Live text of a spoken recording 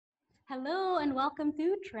Hello and welcome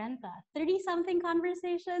to Trenta, 30-something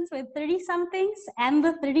conversations with 30-somethings and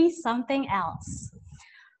the 30-something else.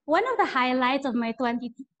 One of the highlights of my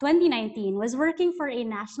 2019 was working for a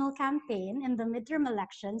national campaign in the midterm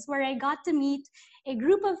elections where I got to meet a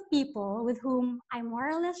group of people with whom I more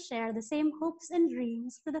or less share the same hopes and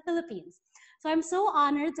dreams for the Philippines. So I'm so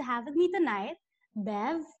honored to have with me tonight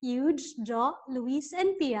Bev, Euge, Jo, Luis,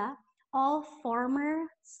 and Pia, all former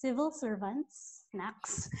civil servants,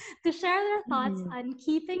 snacks, to share their thoughts on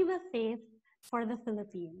keeping the faith for the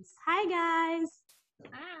Philippines. Hi, guys.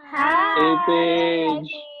 Hi. Hey,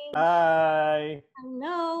 Paige. Hi.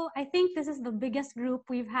 Hello. I think this is the biggest group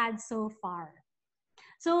we've had so far.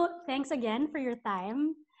 So thanks again for your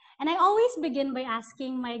time. And I always begin by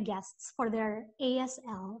asking my guests for their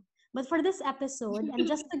ASL. But for this episode, and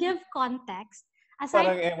just to give context, aside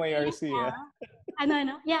Parang from MIRC, ASL,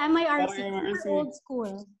 ano? Yeah, MIRC. Parang MIRC. Super old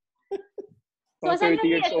school. So Mga aside 30 from the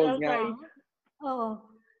years old ASL, nga.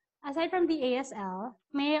 aside from the ASL,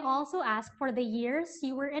 may I also ask for the years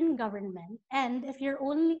you were in government, and if you're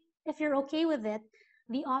okay with it,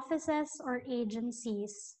 the offices or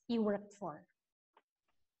agencies you worked for.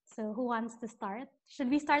 So who wants to start? Should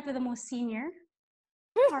we start with the most senior?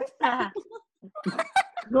 Or,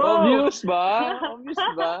 Obvious ba? Obvious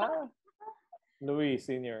ba? Louis,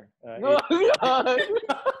 senior. No, yan.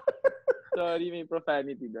 Sorry, may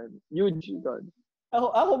profanity doon. Euge doon.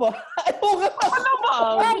 Ako ba? Ako ka! Ano ba?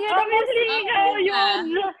 Obviously, ikaw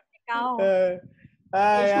yun. ikaw.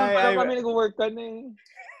 Ay, kami nag-work ka na eh.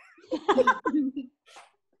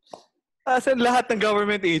 Sa lahat ng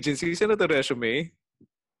government agencies, ano to resume?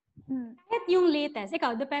 Kahit yung latest.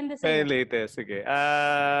 Ikaw, depende sa May latest, sige.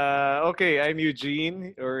 Okay, I'm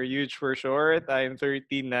Eugene, or Euge for short. I'm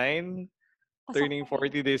 39, turning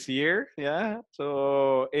 40 this year. Yeah,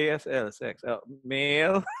 so ASL, sex,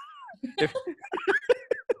 male.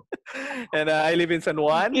 And I live in San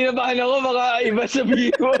Juan. Kinabahan ako, baka iba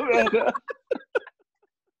sabihin mo.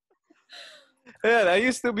 Yeah, I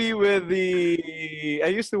used to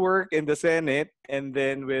work in the Senate and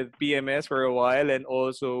then with PMS for a while and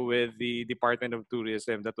also with the Department of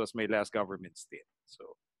Tourism. That was my last government stint.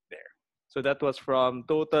 So there. So that was from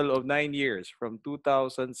total of 9 years, from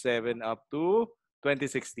 2007 up to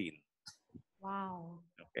 2016. Wow.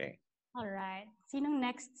 Okay. All right. Sinong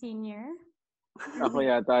next senior? Ako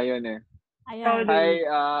yata yun eh. Ayan.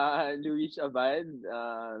 Hi, Luis Abad,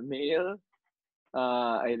 male.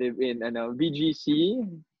 I live in BGC.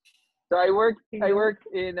 So I work in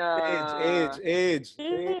Age. age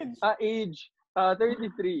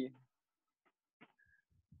 33.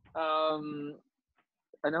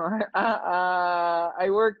 I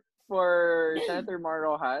worked for Senator Mar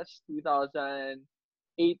Rojas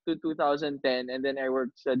 2008 to 2010, and then I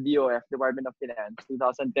worked sa DOF, Department of Finance,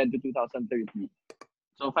 2010 to 2013.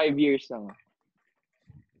 So 5 years lang.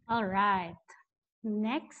 All right.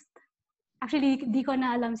 Next. Actually, di ko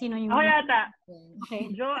na alam sino yung... Ako yata. Okay.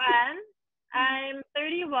 Joanne. I'm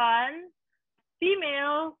 31.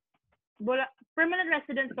 Female. Permanent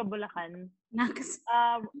resident ko, Bulacan. Next.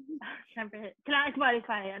 Siyempre, kailangan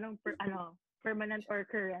i-qualify. Permanent or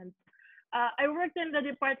current. I worked in the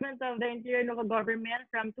Department of the Interior and Local Government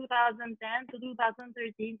from 2010 to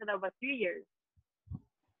 2013, so that was 3 years.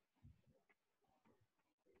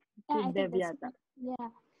 Dev yata. Yeah.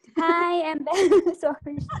 Hi, I'm Bev.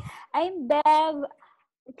 Sorry. I'm Bev.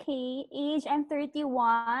 Okay, age, I'm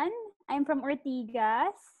 31. I'm from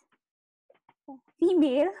Ortigas.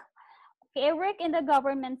 Female. Okay, I work in the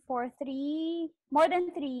government for more than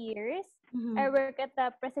 3 years. Mm-hmm. I work at the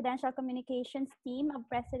Presidential Communications team of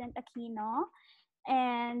President Aquino.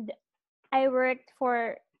 And I worked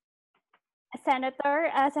for a senator,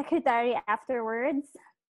 secretary afterwards.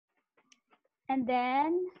 And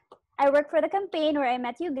then I worked for the campaign where I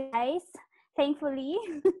met you guys. Thankfully,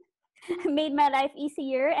 made my life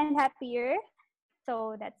easier and happier.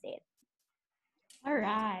 So that's it. All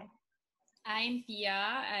right. I'm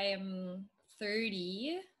Pia. I'm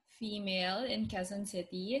 30, female in Quezon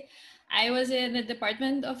City. I was in the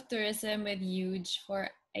Department of Tourism with Euge for,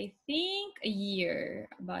 I think,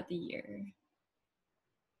 about a year.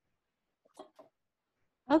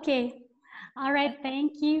 Okay. All right.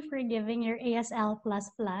 Thank you for giving your ASL++.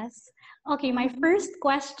 Okay, my first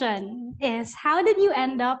question is, how did you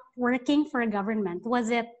end up working for a government? Was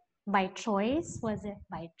it by choice? Was it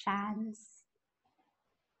by chance?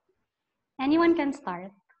 Anyone can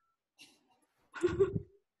start.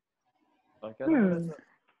 Ako,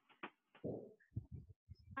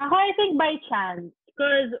 I think by chance.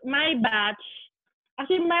 Because my batch,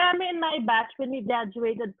 actually, marami in my batch when we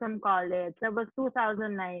graduated from college, that was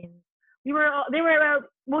 2009.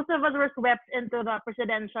 most of us were swept into the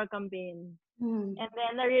presidential campaign. And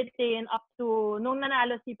then na-retain up to nung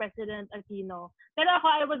nanalo si President Aquino. Pero ako,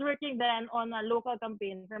 I was working then on a local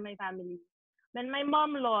campaign for my family. When my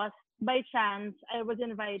mom lost, by chance, I was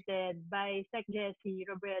invited by Sec Jesse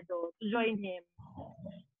Robredo to join him.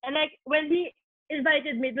 And like, when he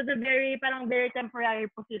invited me, it was a very temporary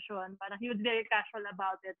position. Parang he was very casual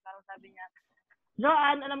about it. Parang sabi niya,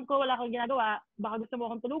 Joanne, alam ko wala akong ginagawa. Baka gusto mo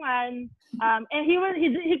akong tulungan. And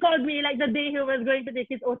he called me like the day he was going to take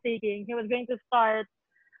his oath taking. He was going to start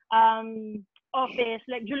office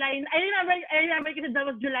like July. I remember because that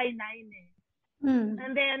was July 9 eh.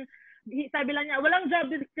 And then sabi lang niya, walang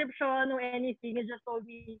job description or anything. He just told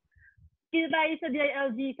me, kita tayo sa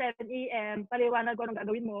DILG 7 a.m. Paliwanag ko anong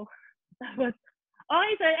gagawin mo. Tapos,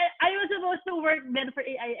 okay sir, I was supposed to work then for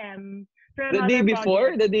AIM. For The day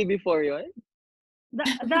before? project. The day before yun?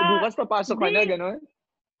 Bukas papasok ka na, gano'n?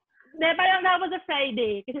 Parang that was a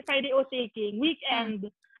Friday. Kasi Friday o taking. Weekend.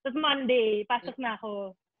 Tapos Monday, pasok na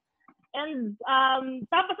ako. And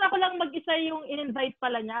tapos ako lang mag-isa yung in-invite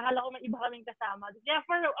pala niya. Akala ko may iba kaming kasama. Kaya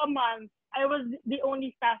for a month, I was the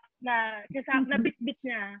only staff na kasama, na bit-bit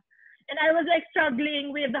niya. And I was like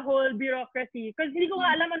struggling with the whole bureaucracy. Kasi hindi ko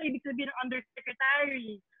nga alam ano ibig sabihin ng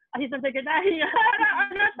undersecretary. Assistant secretary.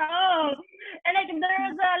 Ano to? And like, there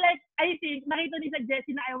was I think, nakita ni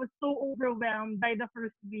Jesse na I was so overwhelmed by the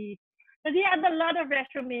first week. Because he had a lot of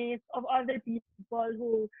resumes of other people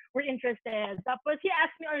who were interested. Tapos he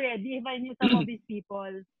asked me already if I knew some of these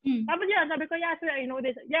people. Tapos yeah, sabi ko, yeah, sir, I know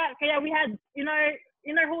this. Yeah, kaya we had, in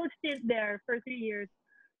our whole stint there for 3 years,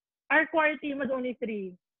 our core team was only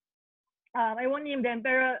 3. I won't name them,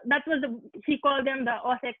 pero that was, he called them the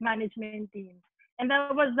OSEC management team. And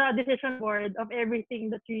that was the decision board of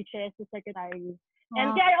everything that reaches the secretary. Wow.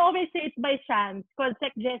 And I always say it's by chance because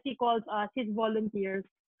Sec Jesse calls us his volunteers.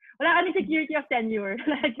 Wala kami security of tenure.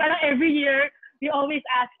 Like, parang every year, we always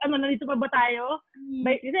ask, nandito pa ba tayo?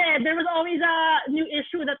 But there was always a new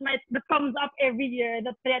issue that comes up every year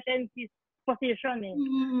that threatens his position. Eh.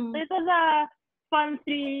 So it was a fun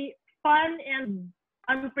and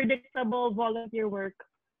unpredictable volunteer work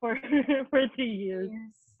for 3 years.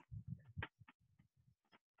 Yes.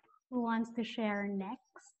 Who wants to share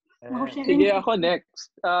next? Sige, ako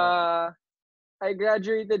next. I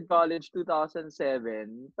graduated college 2007.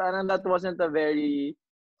 Parang that wasn't a very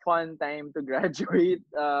fun time to graduate.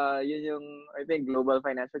 Yun yung, I think, global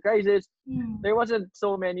financial crisis. There wasn't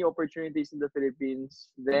so many opportunities in the Philippines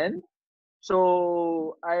then.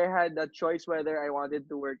 So I had a choice whether I wanted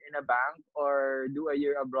to work in a bank or do a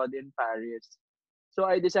year abroad in Paris. So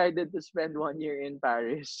I decided to spend 1 year in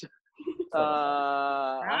Paris.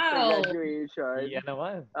 After graduation. Yeah,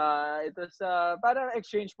 naman. It was parang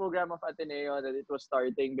exchange program of Ateneo that it was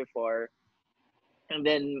starting before. And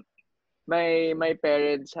then my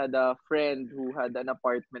parents had a friend who had an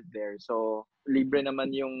apartment there. So libre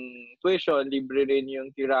naman yung tuition, libre rin yung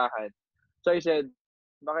tirahan. So I said,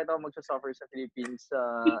 bakit ako magsasuffer sa Philippines?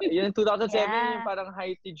 Yun 2007 yung parang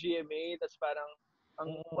high TGMA, tas parang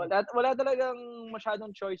wala talagang masyadong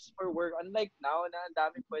choice for work, unlike now na ang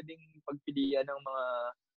dami pwedeng pagpilian ng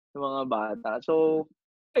mga bata. So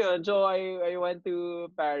ayun, so I went to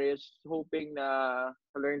Paris hoping na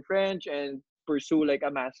to learn French and pursue like a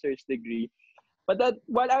master's degree. But that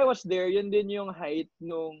while I was there, yun din yung height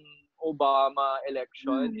nung Obama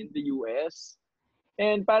election in the US.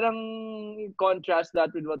 And parang contrast that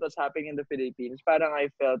with what was happening in the Philippines. Parang I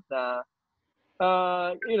felt na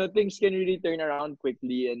things can really turn around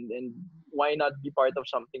quickly, and why not be part of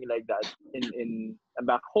something like that in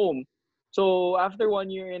back home. So after 1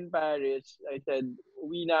 year in Paris, I said,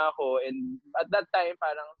 uwi na ako. And at that time,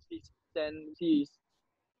 parang si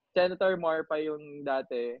Senator Mar pa yung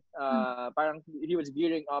dati. Parang he was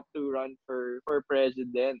gearing up to run for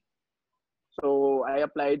president. So I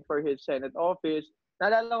applied for his Senate office.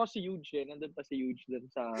 Naalala ko si Euge, nandun pa si Euge dun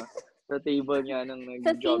sa table niya nang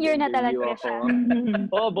nag-job so senior na talaga ako. siya.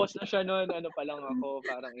 Boss na siya noon. Ano pa lang ako,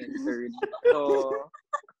 parang intern.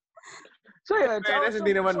 So yun. Fairness,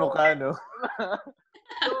 hindi naman mukha, no?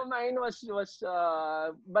 So mine was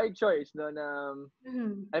by choice, no?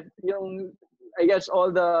 I guess all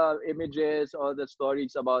the images, all the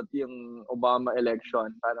stories about yung Obama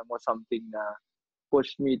election, parang was something na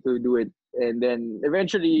pushed me to do it. And then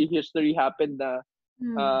eventually history happened na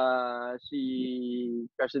si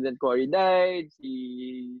President Cory died,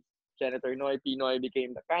 si Senator Noy Pinoy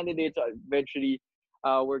became the candidate. So eventually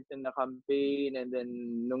worked in the campaign, and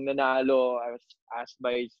then nung nanalo, I was asked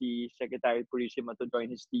by si Secretary Purisima to join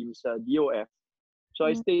his team sa DOF. So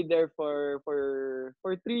I stayed there for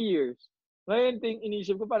 3 years. Ngayon,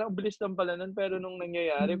 inisip ko, parang bilis lang pala nun, pero nung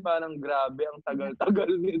nangyayari, parang grabe, ang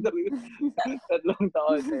tagal-tagal nito. 3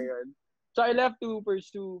 taon na yun. So, I left to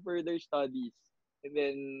pursue further studies. And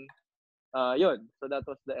then, yun. So, that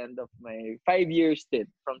was the end of my 5-year stint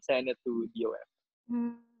from Senate to DOF.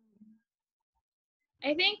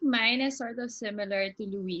 I think mine is sort of similar to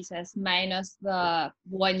Luisa's, minus the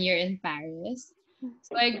 1 year in Paris.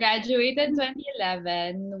 So I graduated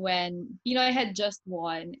 2011 when I had just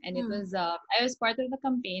won, and it was I was part of the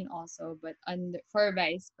campaign also, but for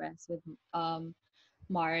vice pres with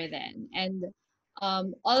Mar then, and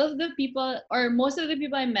all of the people or most of the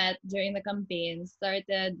people I met during the campaign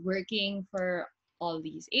started working for all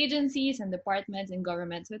these agencies and departments and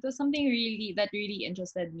governments. So it was something that really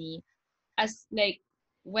interested me. As like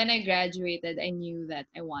when I graduated, I knew that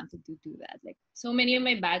I wanted to do that. Like so many of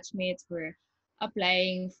my batchmates were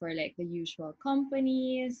applying for like the usual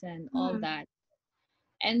companies and all that.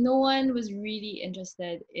 And no one was really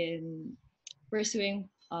interested in pursuing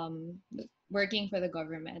working for the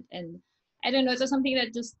government. And I don't know, it was something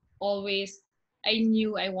that just always I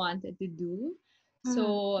knew I wanted to do.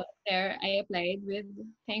 So there I applied with,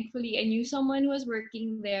 thankfully I knew someone who was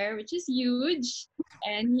working there, which is Euge,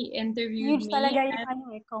 and he interviewed Huge me. talaga yung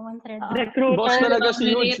ano eh, common thread. Boss Recruiter. talaga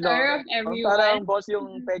si Euge, no? Moderator of everyone. Parang boss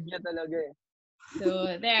yung peg niya talaga eh. So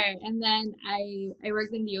there, and then I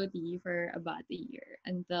worked in DOT for about a year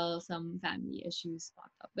until some family issues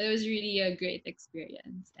popped up. But it was really a great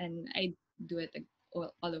experience, and I do it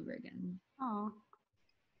all over again. Oh.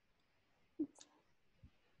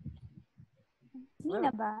 Me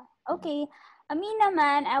na ba? Okay. Me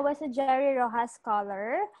naman, I was a Jerry Rojas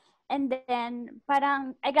scholar. And then,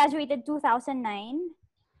 parang, I graduated 2009.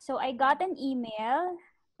 So, I got an email,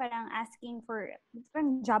 parang asking for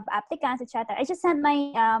parang job applicants, etc. I just sent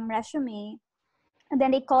my resume. And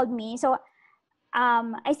then they called me. So,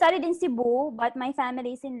 I studied in Cebu, but my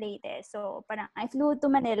family is in Leyte. So, parang I flew to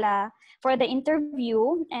Manila for the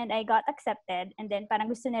interview and I got accepted. And then,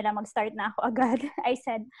 parang gusto nila mag-start na ako agad. I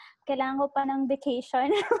said, kailangan ko pa ng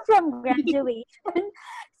vacation from graduation.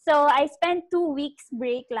 So, I spent 2 weeks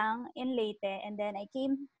break lang in Leyte. And then, I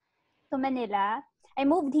came to Manila. I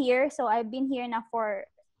moved here. So, I've been here now for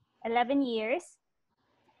 11 years.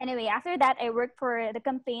 Anyway, after that, I worked for the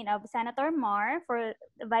campaign of Senator Mar for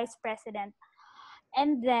the vice president.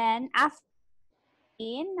 And then after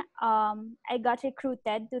I got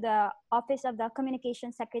recruited to the office of the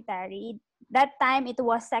communication secretary. That time it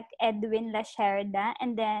was Sec Edwin Lasherda,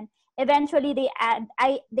 and then eventually they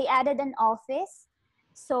added an office.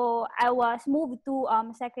 So I was moved to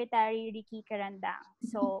Secretary Ricky Karandang.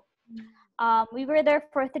 So we were there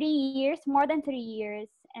for 3 years, more than 3 years,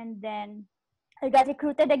 and then I got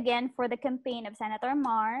recruited again for the campaign of Senator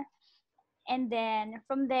Mar. And then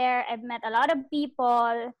from there, I've met a lot of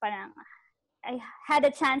people. Parang I had a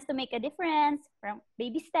chance to make a difference from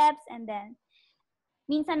baby steps. And then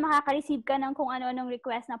minsan makaka-receive ka ng kung ano-anong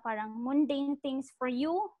request na parang mundane things for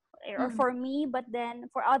you or for me. But then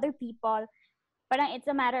for other people, parang it's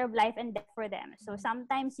a matter of life and death for them. So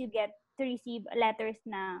sometimes you get to receive letters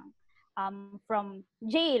na from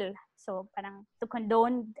jail. So parang to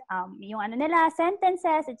condone yung ano nila,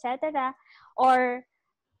 sentences, etc. Or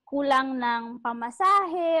kulang ng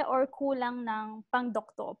pamasahe or kulang ng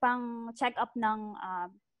pang-doktor, pang-check-up ng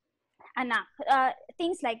anak.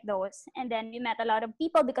 Things like those. And then we met a lot of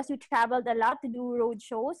people because we traveled a lot to do road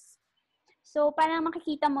shows. So parang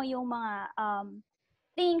makikita mo yung mga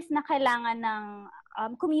things na kailangan ng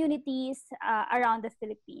communities around the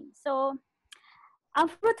Philippines. So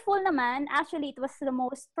fruitful naman. Actually, it was the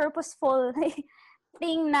most purposeful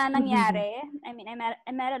thing na nangyari. I mean,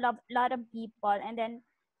 I met a lot of people. And then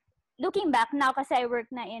looking back now kasi I work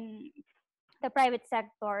na in the private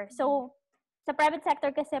sector. So, sa private sector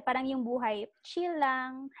kasi parang yung buhay, chill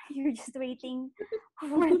lang. You're just waiting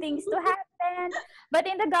for things to happen. But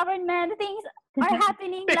in the government, things are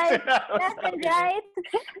happening like left and right.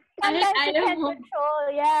 Sometimes you can't control.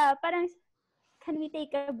 Yeah, parang, can we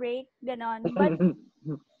take a break? Ganon. But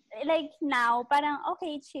like now, parang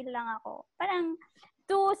okay, chill lang ako. Parang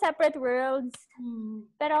 2 separate worlds.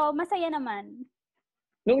 Pero masaya naman.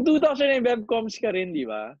 Nung 2009, webcoms ka rin, di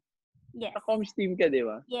ba? Yes. Sa-coms team ka, di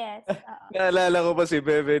ba? Yes. Naalala ko pa si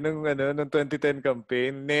Bebe nung 2010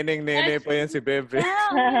 campaign. Neneng-nene pa yan si Bebe.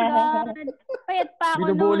 Oh my God. Payat pa ako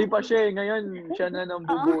Binubuli noon. pa siya eh. Ngayon, siya na nang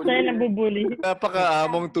bubuli. Siya yung nabubuli.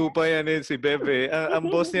 Napaka-among tupa yan si Bebe.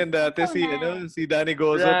 Ang boss niyan dati si Danny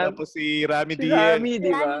Gozo tapos si Rami Si Diaz. Rami,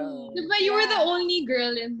 di ba? Diba you were the only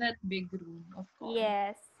girl in that big room, of course.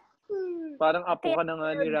 Yes. Parang apo ka na nga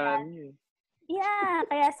ni Rami eh. Yeah,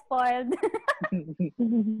 kaya spoiled.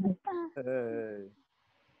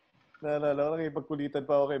 Naalala ko, nakipagkulitan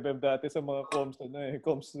pa ako kay Beb dati sa mga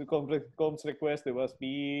comms request, diba?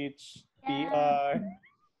 Speech, PR.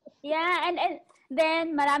 Yeah, and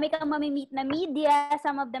then marami kang mamimit na media.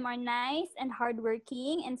 Some of them are nice and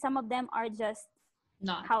hardworking, and some of them are just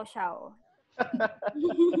Not. how-shaw.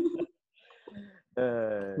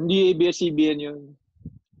 Hindi ABS-CBN yun.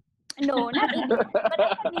 No, not even. But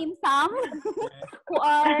I can name some who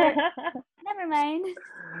are... Never mind.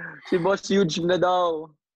 Si Boss Euge na daw.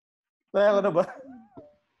 Ako na ba?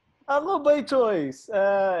 Ako by choice.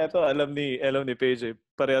 Ito, alam ni Paige.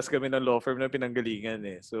 Parehas kami ng law firm na pinanggalingan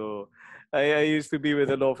eh. So, I used to be with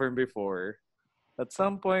a law firm before. At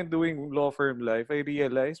some point doing law firm life, I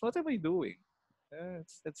realized, what am I doing?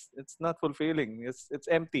 It's not fulfilling. It's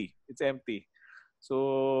empty. It's empty.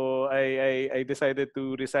 So I decided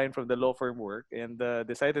to resign from the law firm work and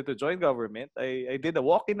decided to join government. I did a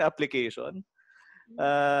walk-in application.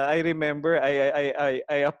 I remember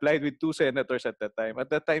I applied with 2 senators at that time.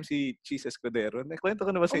 At that time, si Cheese Escudero. Nakwento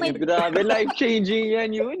ko na ba sa inyo? Grabe, life-changing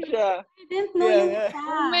yan yun siya. I didn't know you Yeah.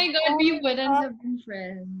 Oh my God, we wouldn't have been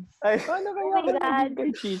friends. Paano Oh kaya my ka God. naging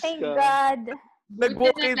kay Cheese Thank ka? God.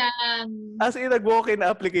 Nag-walk-in. Buti na lang. As in, nag-walk-in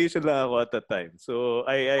application lang ako at that time. So,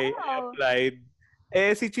 I Oh. applied.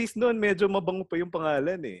 Si Cheese noon, medyo mabango pa yung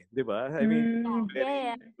pangalan eh. Di ba? I mean,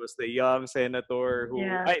 Yeah. he was the young senator who...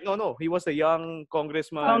 Yeah. No. He was the young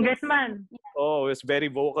congressman. Congressman. Oh, he was very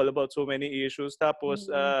vocal about so many issues. Tapos,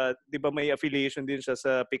 di ba may affiliation din siya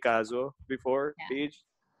sa Picasso before? Yeah. Paige?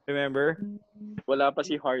 Remember? Wala pa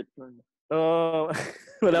si Hart nun. Oh,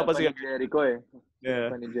 wala pa ni siya. Jericho eh. Yeah.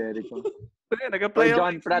 Wala pa ni Jericho. So, yeah, nag-apply ako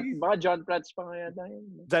John kay Pratt. Cheese. Baka John Pratt pa nga yata yun.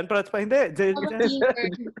 John Prats pa, hindi.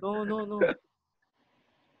 Oh, No.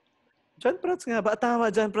 John Prats nga ba?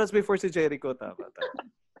 Tama, John Prats before si Jericho. Tama.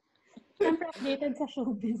 Siyempre updated sa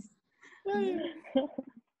showbiz.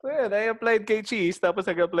 So, yeah, I applied kay Cheese, tapos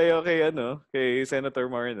nag-apply ako kay Senator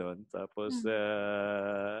Marnon. Tapos,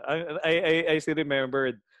 I still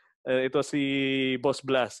remembered, it was si Boss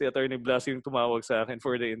Blas, si Attorney Blas yung tumawag sa akin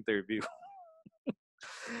for the interview.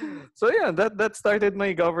 So, yeah, that started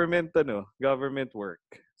my government work.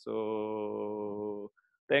 So,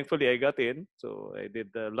 thankfully, I got in. So, I did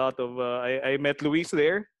a lot of... I met Luis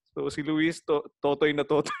there. So, si Luis, totoy na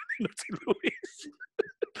si Luis.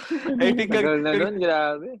 I think Tagal na nun,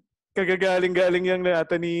 grabe. kagagaling-galing yung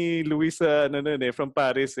ata ni Luis from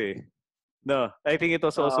Paris eh. No, I think it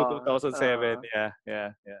was also 2007.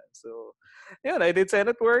 Yeah. So, yeah, I did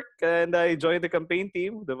Senate work and I joined the campaign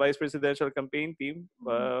team, the vice presidential campaign team.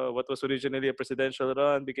 What was originally a presidential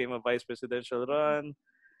run became a vice presidential run.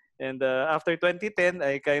 And after 2010,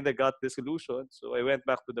 I kind of got disillusioned. So I went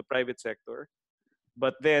back to the private sector.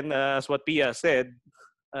 But then, as what Pia said,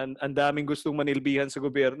 ang daming gustong manilbihan sa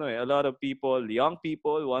gobyerno eh. A lot of people, young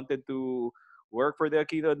people, wanted to work for the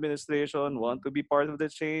Aquino administration, want to be part of the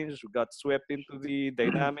change, got swept into the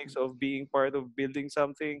dynamics of being part of building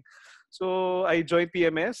something. So I joined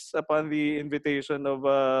PMS upon the invitation of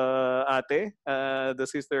Ate, the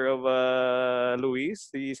sister of Luis,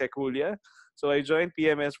 the Seculia. So I joined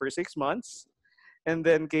PMS for 6 months. And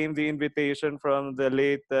then came the invitation from the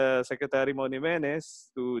late Secretary Moni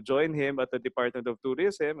Menes to join him at the Department of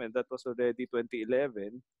Tourism, and that was already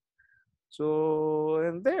 2011. So,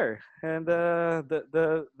 and there. And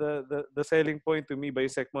the selling point to me by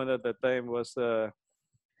Secmon at that time was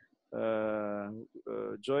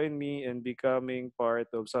join me in becoming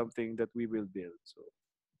part of something that we will build. So,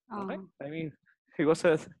 okay. I mean, he was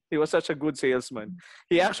such a good salesman.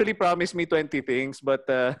 He actually promised me 20 things, but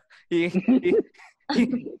he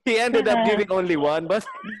ended up giving only one. But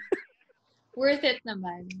worth it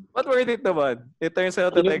naman. But worth it naman. It turns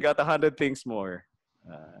out that I got 100 things more.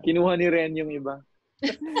 Kinuha ni Ren yung iba.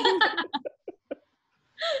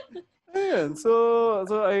 Ayan. So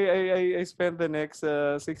I spent the next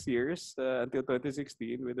 6 years until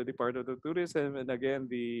 2016 with the Department of Tourism and again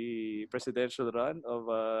the presidential run of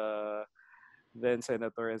then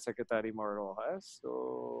Senator and Secretary Mar Rojas.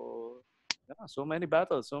 So yeah, so many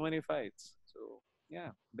battles, so many fights. So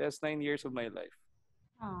yeah, best 9 years of my life.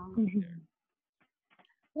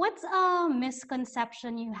 What's a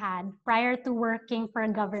misconception you had prior to working for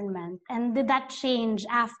government, and did that change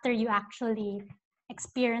after you actually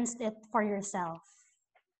experienced it for yourself?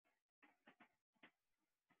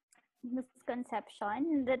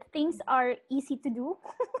 Misconception that things are easy to do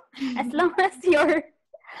as long as you're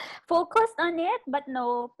focused on it. But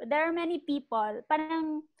no, there are many people.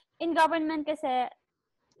 Parang in government kasi,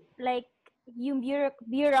 like, yung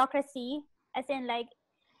bureaucracy, as in like,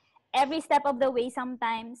 every step of the way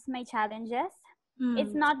sometimes may challenges.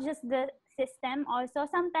 It's not just the system also.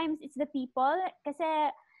 Sometimes it's the people. Kasi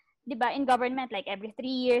diba, in government, like every 3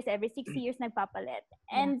 years, every 6 years, nagpapalit.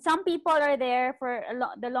 And some people are there for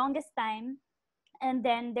the longest time, and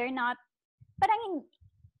then they're not, parang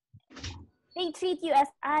they treat you as,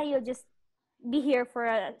 you'll just be here for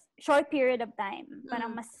a short period of time.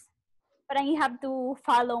 Parang you have to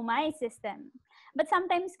follow my system. But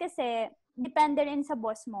sometimes kasi, depende rin sa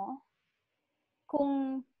boss mo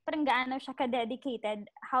kung parang gaano siya ka-dedicated,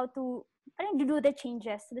 how to parang do the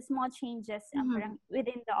changes, the small changes parang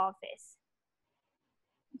within the office.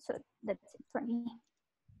 So that's it for me.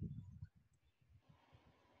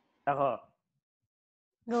 Ako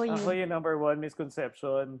yung number one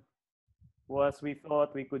misconception was we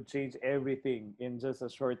thought we could change everything in just a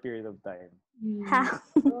short period of time.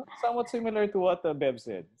 So, somewhat similar to what Bev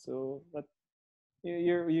said. So, but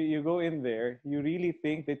you go in there, you really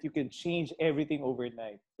think that you can change everything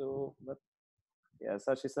overnight. So, but yeah,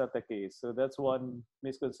 such is not the case. So that's one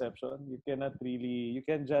misconception. You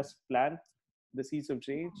can just plant the seeds of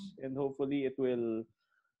change, and hopefully it will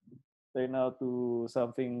turn out to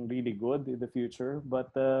something really good in the future.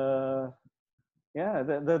 But yeah,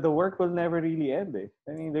 the work will never really end.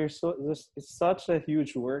 I mean, it's such a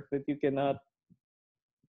huge work that you cannot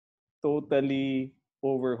totally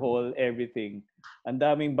overhaul everything. Ang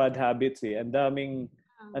daming bad habits ang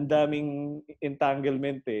daming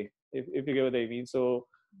entanglement if you get what I mean. So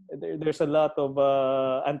there's a lot of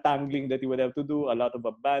untangling that you would have to do, a lot of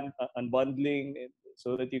unbundling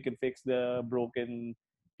so that you can fix the broken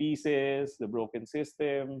pieces, the broken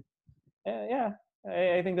system. Yeah,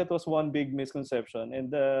 I think that was one big misconception, and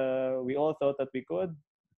we all thought that we could,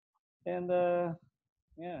 and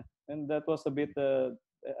yeah, and that was a bit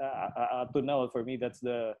up to now for me. That's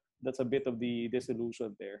a bit of the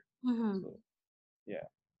disillusion there. So, yeah.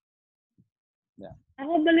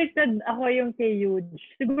 Ako baliktad ako yung kay Euge.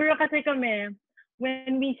 Siguro kasi kami,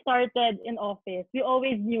 when we started in office, we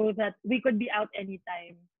always knew that we could be out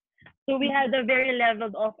anytime. So we had a very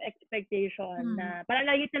leveled of expectation na parang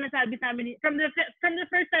lagi sinasabi sa amin, from the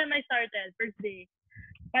first time I started, first day,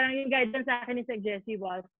 parang yung guidance sa akin ni Sec Jessie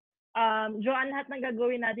was, Joanne, lahat ng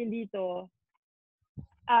gagawin natin dito,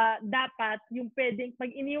 dapat yung pwedeng, pag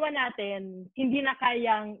iniwan natin, hindi na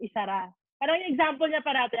kayang isara. Parang yung example niya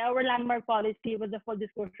parati, our landmark policy was the full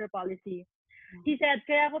disclosure policy. He said,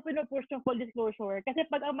 kaya ako pinupush yung full disclosure kasi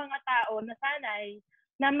pag ang mga tao nasanay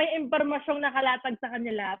na may impormasyong nakalatag sa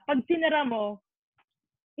kanila, pag sinara mo,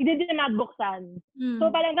 hindi din nabuksan. So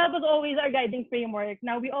parang that was always our guiding framework.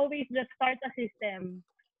 Now we always just start a system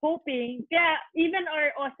hoping, kaya even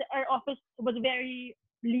our office was very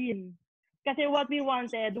lean. Kasi what we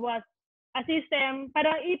wanted was a system,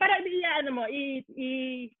 para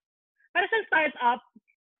sa startup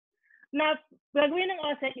na gagawin ng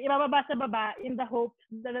OSEC, ibababa sa baba in the hopes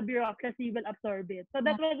that the bureaucracy will absorb it. So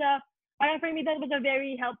that was parang for me, that was a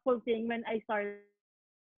very helpful thing when I started.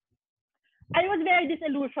 I was very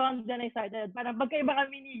disillusioned when I started. Parang magkaiba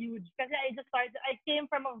kami ni Euge. Kasi I came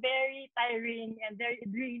from a very tiring and very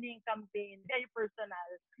draining campaign, very personal.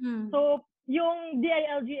 So, yung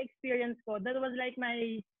DILG experience ko, that was like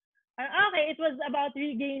my it was about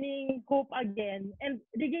regaining hope again. And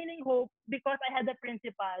regaining hope because I had a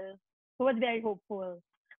principal who was very hopeful.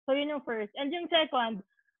 So yun yung first. And yung second,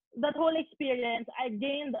 that whole experience, I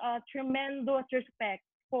gained a tremendous respect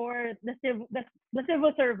for the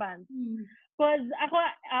civil servant. Because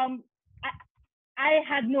I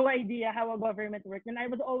had no idea how a government worked, and I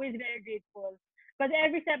was always very grateful. Because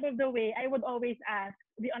every step of the way, I would always ask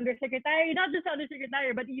the undersecretary, not just the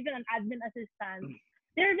undersecretary, but even an admin assistant.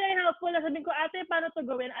 They're very helpful. Sabi ko, ate, paano to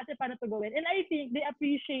gawin? Ate, paano to gawin? And I think they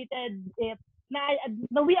appreciated it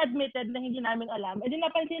na we admitted na hindi namin alam. And then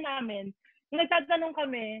napansin namin, nung nagtatanong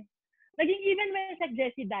kami, naging even when Sec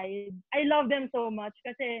Jessie died, I love them so much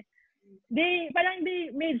kasi they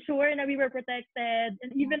made sure na we were protected.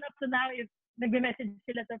 And even up to now, if nagme-message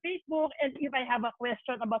sila sa Facebook, and if I have a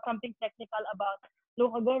question about something technical about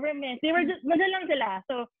local government, they were just, madalang sila.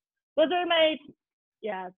 So, those are my,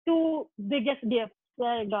 two biggest gifts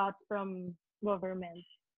that I got from government.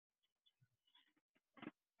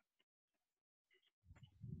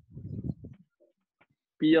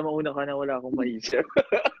 Pia, mauna ka na, wala akong maisip.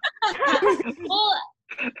 Well,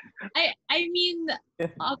 I mean,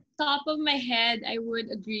 off top of my head, I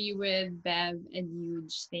would agree with Bev and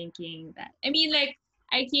Euge thinking that. I mean, like,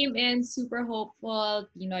 I came in super hopeful,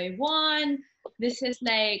 Pinoy won. This is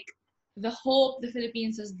like the hope the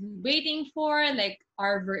Philippines was waiting for, like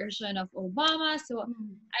our version of Obama. So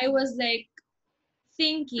I was like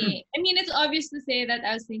thinking, I mean, it's obvious to say that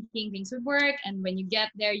I was thinking things would work. And when you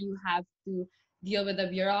get there, you have to deal with the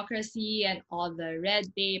bureaucracy and all the red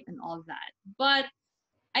tape and all that. But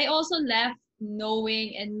I also left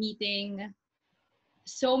knowing and meeting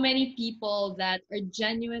so many people that are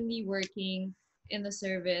genuinely working in the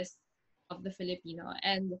service of the Filipino.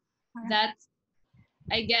 And that's,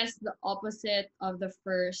 I guess, the opposite of the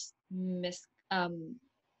first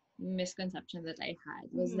misconception that I had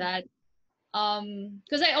was that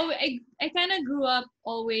because I kind of grew up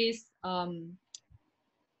always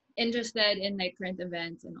interested in like current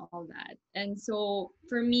events and all that. And so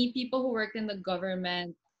for me, people who worked in the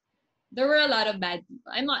government, there were a lot of bad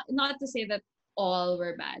people. I'm not to say that all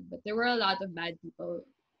were bad, but there were a lot of bad people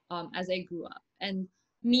as I grew up. And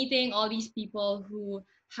meeting all these people who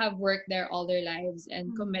have worked there all their lives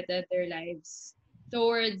and committed their lives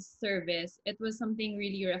towards service, it was something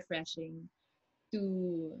really refreshing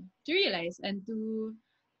to realize and to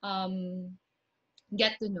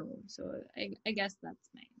get to know. So I guess that's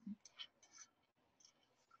mine.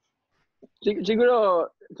 Siguro,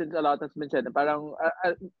 since a lot has been said, parang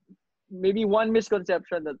maybe one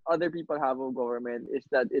misconception that other people have of government is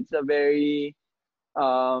that it's a very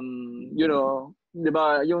you know, 'di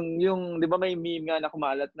ba, yung 'di ba may meme nga na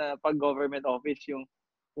kumalat na pag government office yung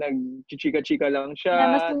nagchichika-chika lang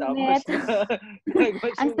siya, tapos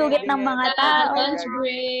ang sugat ng mga tao, lunch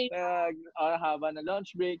break, haba na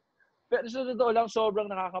lunch break. Pero sa totoo lang, sobrang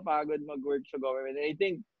nakakapagod mag-work sa government. I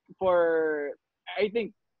think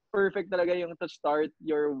perfect talaga yung to start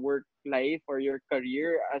your work life or your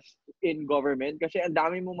career as in government kasi ang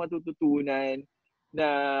dami mong matututunan na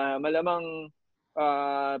malamang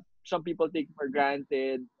some people take for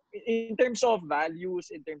granted in terms of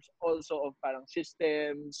values, in terms also of parang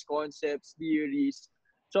systems, concepts, theories.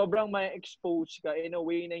 Sobrang may expose ka in a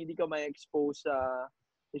way na hindi ka may expose sa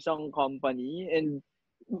isang company, and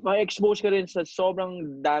may expose ka rin sa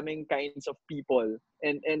sobrang daming kinds of people,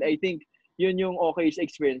 and I think yun yung okay sa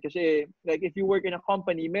experience kasi like if you work in a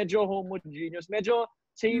company, medyo homogeneous, medyo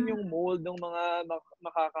same yung mold ng mga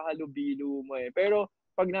makakahalubilo mo eh. Pero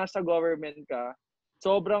pag nasa government ka,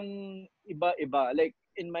 sobrang iba-iba. Like,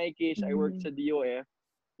 in my case, I worked sa DOF.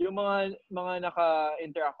 Yung mga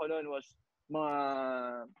naka-interact ko noon was mga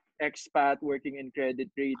expat working in credit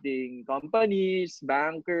rating companies,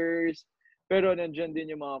 bankers, pero nandiyan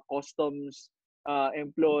din yung mga customs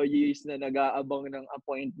employees na nag-aabang ng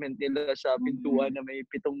appointment nila sa pintuan na may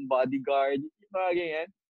 7 bodyguard, mga ganyan.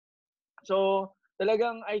 So,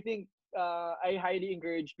 talagang I think I highly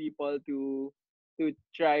encourage people to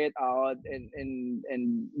try it out and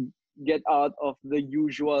get out of the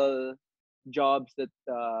usual jobs that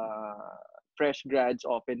fresh grads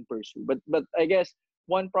often pursue. But I guess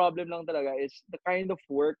one problem lang talaga is the kind of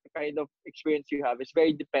work, the kind of experience you have is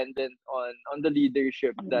very dependent on the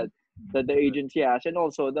leadership that the agency has and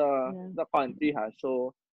also the country has.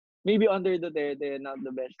 So maybe under Duterte, not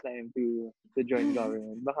the best time to join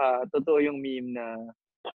government. Baka totoo yung meme na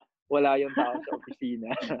wala yung tao sa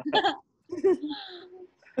opisina.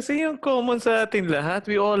 Kasi yung common sa atin lahat,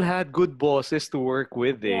 we all had good bosses to work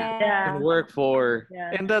with and work for.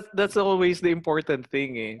 Yeah. And that's always the important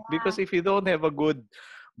thing eh. Yeah. Because if you don't have a good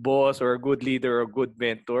boss or a good leader or a good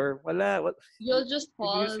mentor, you'll just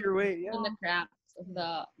fall in the cracks of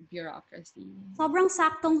the bureaucracy. Sobrang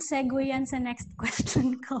saktong segue yan sa next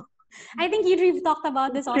question ko. I think you've talked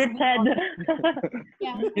about this also.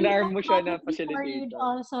 Yeah. Kailangan mo siya na facilitator.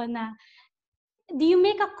 Also na, do you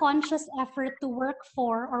make a conscious effort to work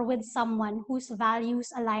for or with someone whose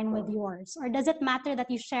values align with yours? Or does it matter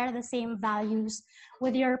that you share the same values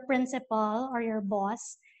with your principal or your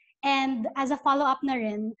boss? And as a follow-up na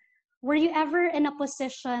rin, were you ever in a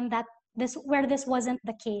position where this wasn't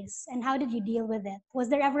the case? And how did you deal with it? Was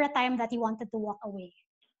there ever a time that you wanted to walk away?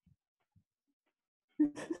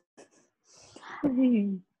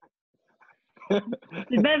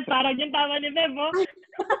 Si Bev, parang yung tama ni Bev, oh.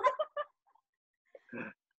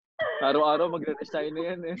 Araw-araw magre-resign na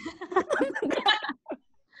yan eh.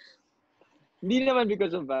 Hindi naman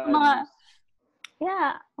because of that.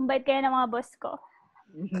 Ang bait kayo ng mga boss ko.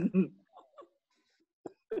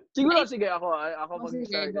 Sige, ako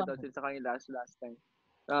mag-start ito since sa kanya last time.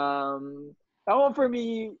 Ako for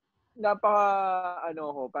me,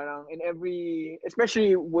 parang in every,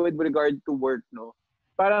 especially with regard to work, no?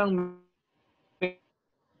 Parang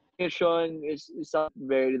mission is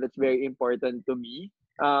something that's very important to me.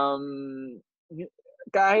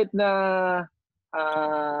 Kahit na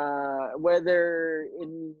whether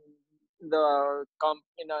in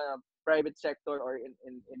a private sector or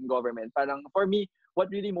in government, parang for me,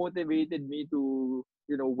 what really motivated me to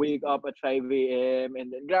wake up at 5 a.m.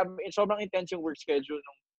 and then sobrang intense yung work schedule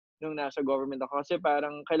nung nasa government ako kasi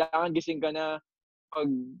parang kailangan gising ka na pag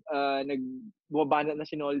nagbabanat na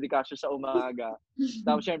si Noli Di Castro sa umaga.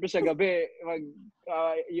 Tapos syempre sa gabi,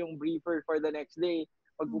 yung briefer for the next day,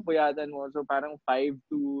 pagpupuyatan mo. So parang 5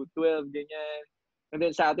 to 12, ganyan. And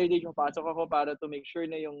then Saturday, papasok ako para to make sure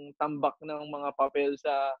na yung tambak ng mga papel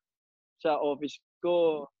sa office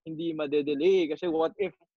ko hindi madedelay. Kasi what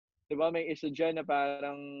if, di ba, may isa dyan na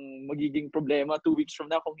parang magiging problema 2 weeks from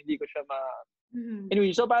now kung hindi ko siya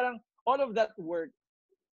Anyway, so parang all of that work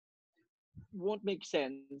won't make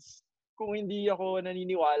sense kung hindi ako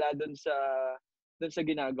naniniwala dun sa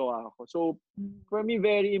ginagawa ko. So for me,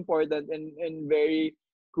 very important and very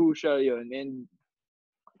crucial yun. And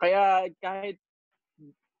kaya kahit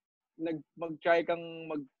mag-try kang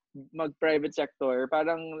mag-private sector,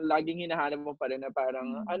 parang laging hinahanap mo pa rin na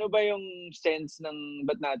parang ano ba yung sense ng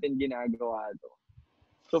ba't natin ginagawa to.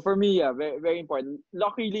 So for me, yeah, very, very important.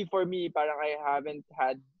 Luckily for me, parang I haven't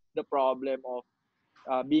had the problem of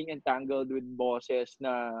being entangled with bosses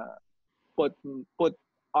na put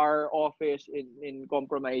our office in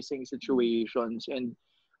compromising situations. And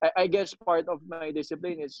I guess part of my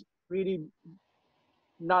discipline is really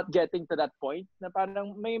not getting to that point na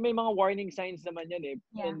parang may mga warning signs naman yan eh.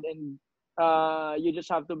 Yeah. And you just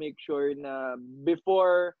have to make sure na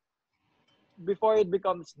before it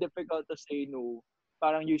becomes difficult to say no,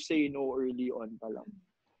 parang you say no early on pa lang.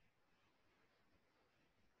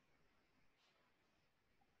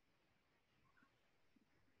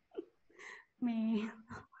 May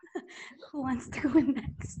who wants to go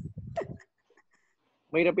next?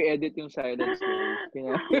 May i-edit yung silence ko.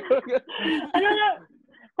 Ano na,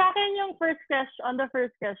 sa akin yung on the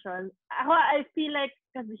first question, ako, I feel like,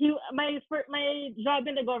 because my job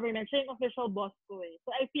in the government, siya yung official boss ko eh.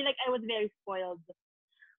 So I feel like I was very spoiled.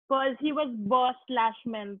 Because he was boss /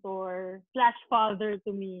 mentor / father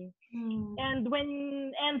to me. And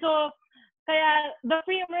so, kaya the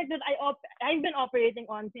framework that I've been operating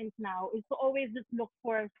on since now is to always just look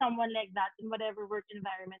for someone like that in whatever work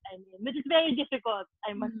environment I'm in, which is very difficult,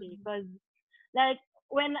 I must say, because like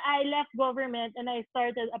when I left government and I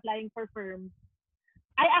started applying for firms,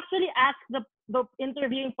 I actually asked the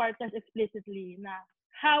interviewing partners explicitly na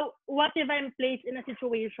what if I'm placed in a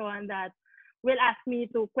situation that will ask me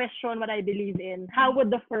to question what I believe in? How would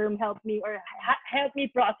the firm help me or help me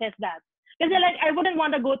process that? Kasi like, I wouldn't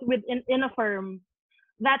want to go in a firm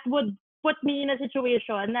that would put me in a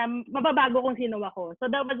situation na mababago kung sino ako. So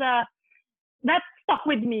that stuck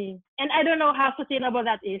with me. And I don't know how sustainable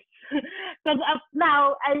that is. Because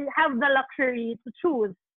now, I have the luxury to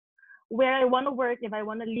choose where I want to work, if I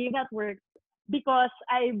want to leave at work, because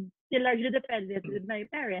I'm still largely dependent with my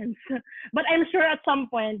parents. But I'm sure at some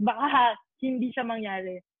point, baka hindi siya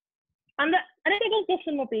mangyari. Ano yung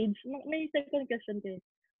question mo, Paige? May second question kayo.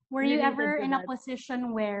 Were you ever in a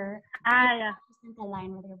position where yeah, you wasn't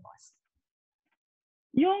aligned with your boss?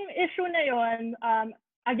 Yung issue na yon,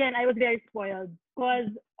 again, I was very spoiled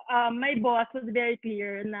because my boss was very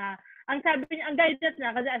clear na ang sabi niya, ang guidance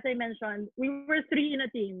niya, kasi as I mentioned, we were 3 in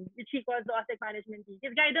a team, which he calls the asset management team.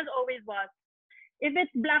 His guidance always was, if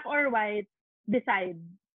it's black or white, decide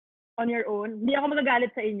on your own. Hindi ako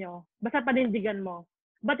magagalit sa inyo. Basta panindigan mo.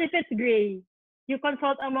 But if it's gray, you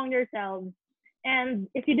consult among yourselves. And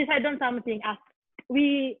if you decide on something,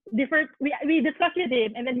 we discuss with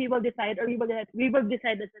him, and then he will decide, or we will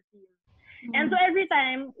decide as a team. And so every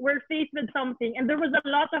time we're faced with something, and there was a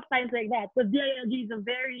lot of times like that, because DILG is a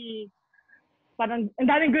very, parang, ang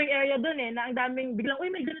daming gray area dun eh, na ang daming, biglang, uy,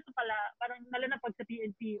 may ganito pala, parang lalo na pag sa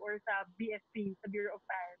PNP or sa BFP, sa Bureau of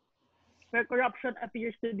Fire, where corruption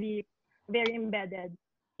appears to be very embedded.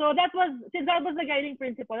 So since that was the guiding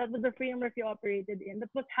principle, that was the framework we operated in, that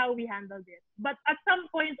was how we handled it. But at some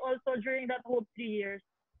point also during that whole 3 years,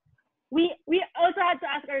 we also had to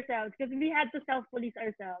ask ourselves, because we had to self-police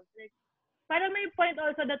ourselves. Like, parang may point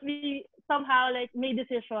also that we somehow like made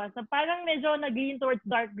decisions na parang medyo nag-lean towards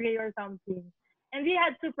dark gray or something. And we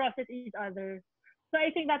had to process each other. So I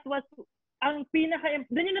think that was ang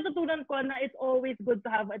dun yung natutunan ko na it's always good to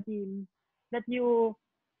have a team that you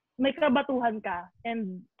may kabatuhan ka.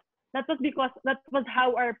 And that was because that was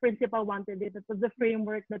how our principal wanted it. That was the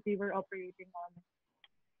framework that we were operating on.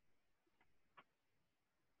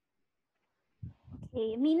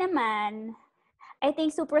 Okay, me naman, I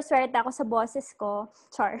think super swerte ako sa bosses ko.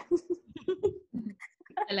 Char.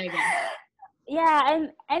 Talaga. Yeah,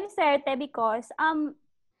 I'm swerte because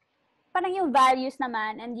parang yung values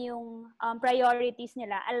naman and yung priorities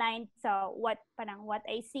nila aligned sa what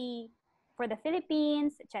I see for the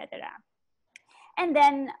Philippines, etc. And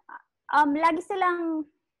then lagi silang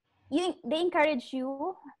they encourage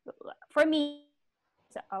you. For me,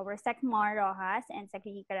 our Sec Mar Rojas and Sec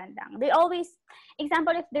Ricky Karandang, they always,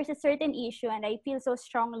 example, if there's a certain issue and I feel so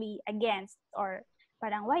strongly against, or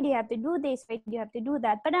parang, why do you have to do this? Why do you have to do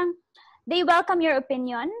that? Parang, they welcome your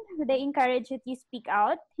opinion. They encourage you to speak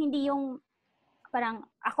out. Hindi yung parang,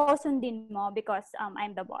 ako sundin mo because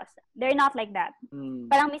I'm the boss. They're not like that.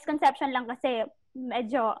 Parang misconception lang kasi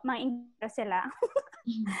medyo mga sila.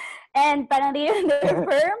 And parang they're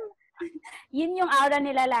firm. Yun yung aura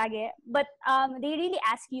nila lagi. But they really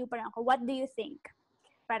ask you, parang, what do you think?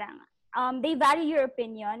 Parang, they value your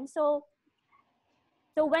opinion. So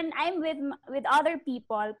when I'm with other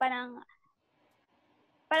people, parang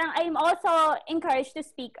I'm also encouraged to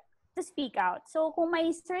speak out. So kung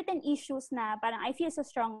may certain issues na parang I feel so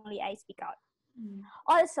strongly, I speak out.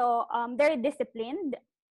 Also, they're disciplined.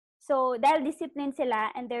 So dahil disciplined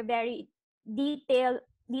sila and they're very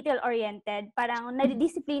detail-oriented, parang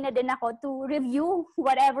nadidisiplina din ako to review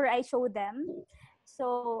whatever I show them.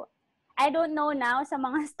 So, I don't know now sa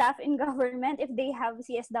mga staff in government if they have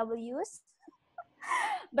CSWs.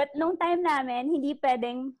 But nung time namin, hindi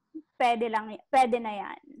pwede na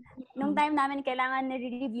yan. Nung time namin, kailangan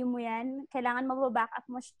na-review mo yan, kailangan mababack up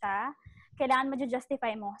mo siya, kailangan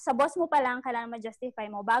ma-justify mo. Sa boss mo pa lang, kailangan ma-justify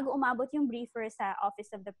mo bago umabot yung briefer sa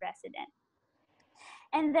Office of the President.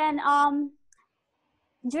 And then,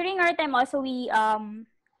 during our time also, we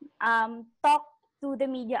talk to the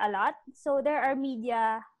media a lot. So there are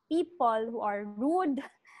media people who are rude.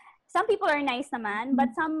 Some people are nice naman,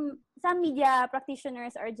 but some media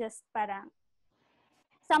practitioners are just parang,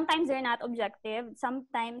 sometimes they're not objective.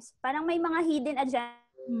 Sometimes parang may mga hidden agenda,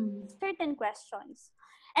 certain questions.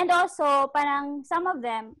 And also, parang some of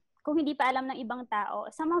them, kung hindi pa alam ng ibang tao,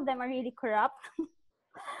 some of them are really corrupt.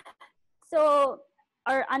 So,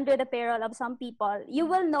 or under the payroll of some people, you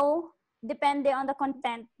will know, depende on the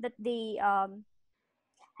content that they,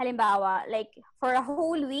 halimbawa, like, for a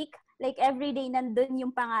whole week, like, every day nandun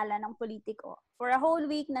yung pangalan ng politiko. For a whole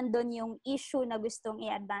week, nandun yung issue na gustong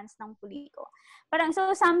i-advance ng politiko. Parang, so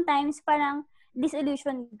sometimes, parang,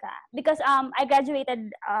 disillusion ka. Because, I graduated,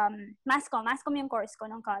 Mascom yung course ko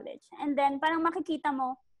nung college. And then, parang makikita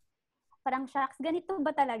mo, parang, shucks, ganito ba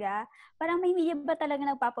talaga? Parang may media ba talaga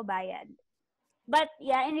nagpapabayad? But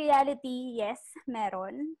yeah, in reality, yes,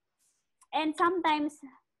 meron. And sometimes,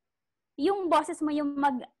 yung bosses mo yung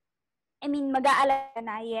mag-aalala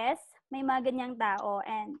na, yes, may mga ganyang tao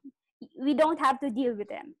and we don't have to deal with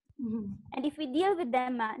them. And if we deal with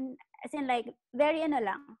them, as in like, very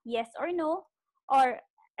lang, yes or no, or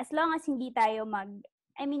as long as hindi tayo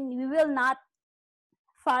we will not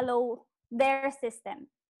follow their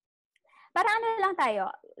system. Para lang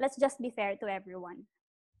tayo, let's just be fair to everyone.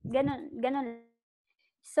 Ganun.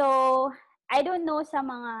 So, I don't know sa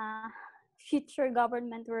mga future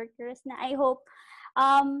government workers na I hope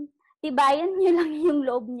tibayan nyo lang yung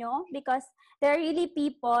loob nyo because there are really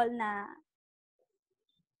people na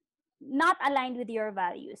not aligned with your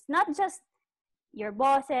values. Not just your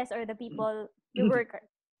bosses or the people you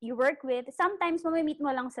work with. Sometimes, mamimit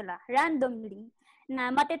mo lang sila randomly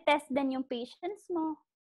na matitest din yung patience mo.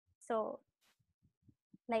 So,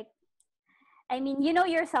 like, you know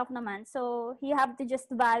yourself naman. So, you have to just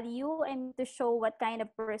value and to show what kind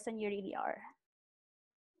of person you really are.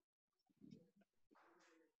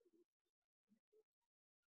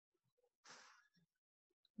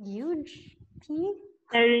 Euge?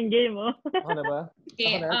 Sharing game, oh. Ako na ba?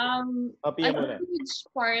 Okay, a muna. Huge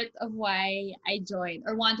part of why I joined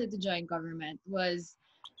or wanted to join government was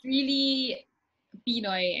really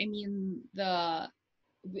Pinoy.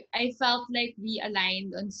 I felt like we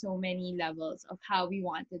aligned on so many levels of how we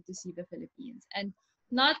wanted to see the Philippines. And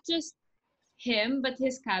not just him, but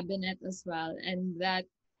his cabinet as well. And that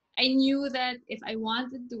I knew that if I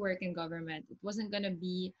wanted to work in government, it wasn't going to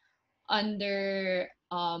be under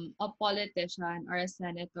a politician or a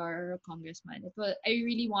senator or a congressman. I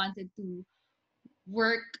really wanted to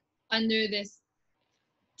work under this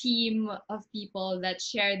team of people that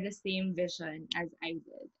shared the same vision as I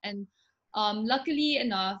did. And luckily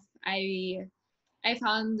enough, I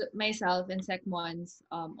found myself in SecMon's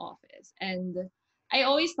office. And I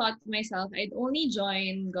always thought to myself, I'd only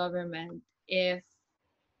join government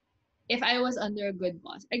if I was under a good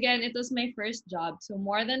boss. Again, it was my first job. So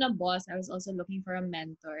more than a boss, I was also looking for a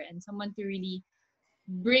mentor and someone to really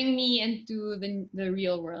bring me into the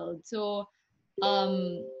real world. So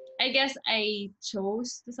I guess I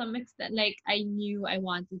chose to some extent, like I knew I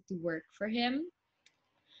wanted to work for him.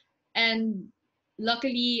 And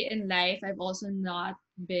luckily in life, I've also not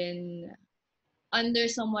been under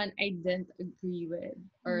someone I didn't agree with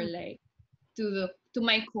or like to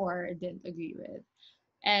my core didn't agree with.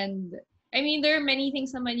 And I mean, there are many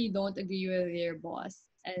things naman you don't agree with your boss.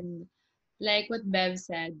 And like what Bev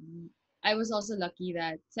said, I was also lucky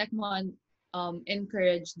that Secmon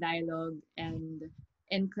encouraged dialogue and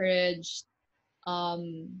encouraged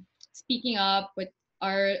speaking up. But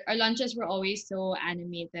our lunches were always so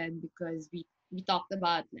animated because we talked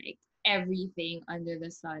about like everything under the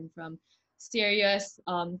sun, from serious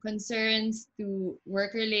concerns to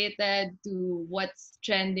work related to what's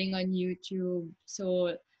trending on YouTube.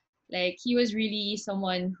 So like he was really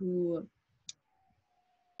someone who,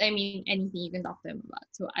 I mean, anything you can talk to him about.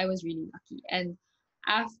 So I was really lucky. And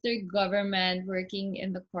after government, working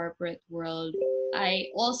in the corporate world, I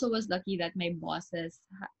also was lucky that my bosses,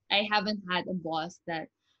 I haven't had a boss that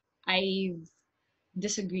I've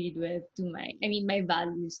disagreed with my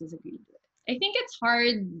values disagreed with. I think it's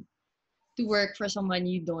hard to work for someone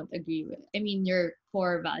you don't agree with. I mean, your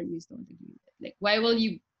core values don't agree with. Like, why will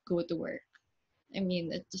you go to work? I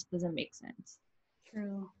mean, it just doesn't make sense.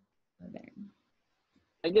 True. So there.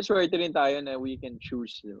 I guess swerte rin tayo na we can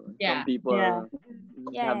choose. Some Yeah. people have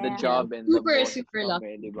the Yeah. job and the Super, boss. super lucky.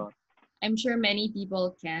 Okay, di ba? I'm sure many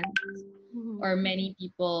people can't, Mhm. or many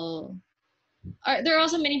people there are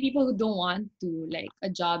also many people who don't want to, like a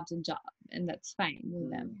job's a job, and that's fine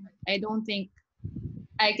with them. I don't think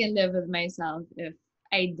I can live with myself if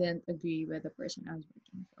I didn't agree with the person I was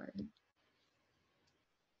working for.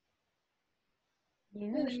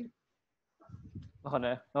 Yes. Ako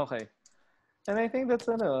na? Okay. And I think that's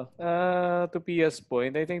to Pia's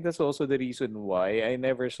point, I think that's also the reason why I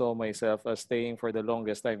never saw myself as staying for the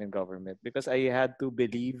longest time in government, because I had to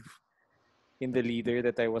believe in the leader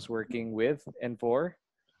that I was working with and for.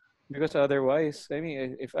 Because otherwise, I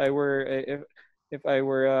mean, if I were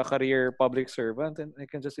a career public servant, then I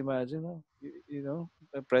can just imagine,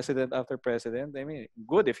 president after president. I mean,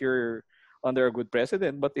 good if you're under a good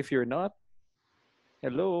president, but if you're not,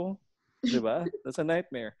 hello, diba? That's a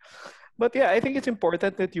nightmare. But yeah, I think it's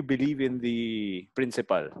important that you believe in the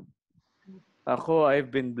principle. Ako,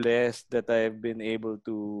 I've been blessed that I've been able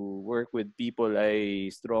to work with people I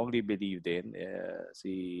strongly believed in.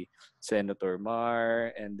 Si Senator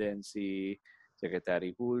Mar, and then si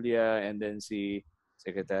Secretary Julia, and then si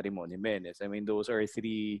Secretary Moni Menes. I mean, those are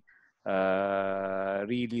three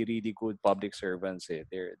really, really good public servants.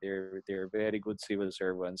 They're very good civil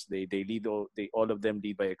servants. They lead all of them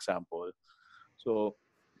lead by example. So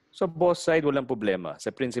sa boss side walang problema,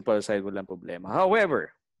 sa principal side walang problema.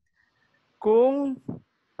 However, kung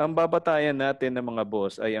ang babatayan natin ng mga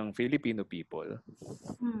boss ay ang Filipino people,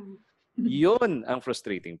 yun ang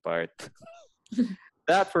frustrating part.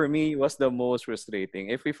 That for me was the most frustrating.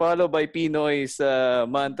 If we follow by Pinoy's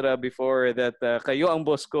mantra before that, kayo ang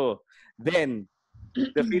boss ko, then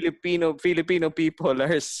the Filipino people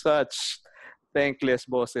are such thankless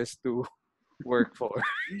bosses to work for.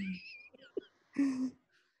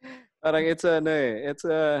 Parang it's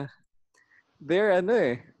they're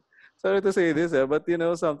sorry to say this, but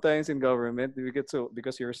sometimes in government we get so,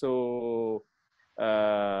 because you're so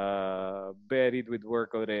buried with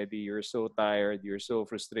work already, you're so tired, you're so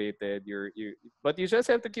frustrated, but you just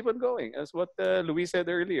have to keep on going, as what Luis said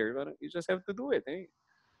earlier. You just have to do it, eh?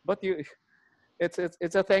 But it's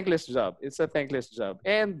a thankless job. It's a thankless job,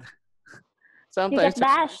 and You get sometimes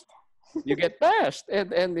bashed. you get bashed,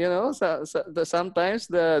 and sometimes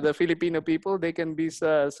the Filipino people, they can be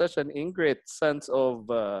such an ingrate sons of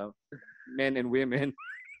men and women.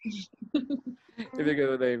 If you get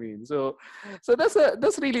what I mean. So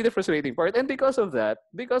that's really the frustrating part. And because of that,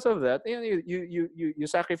 you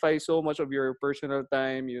sacrifice so much of your personal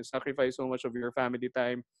time, you sacrifice so much of your family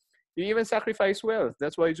time, you even sacrifice wealth.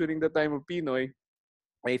 That's why during the time of Pinoy,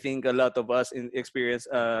 I think a lot of us experience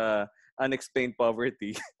unexplained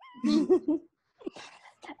poverty.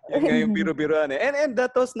 Yan nga yung biro-biroan eh. And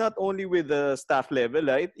that was not only with the staff level,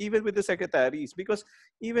 even with the secretaries, because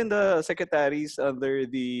even the secretaries under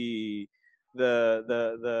the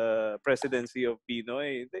presidency of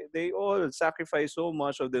Pinoy, they all sacrifice so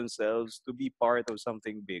much of themselves to be part of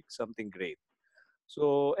something big, something great.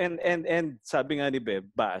 So and sabi nga ni Beb,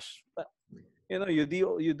 bash.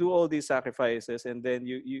 You do all these sacrifices, and then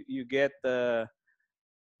you get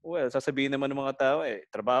well, sasabihin naman ng mga tao,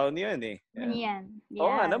 trabaho niyan eh. Yan. Oo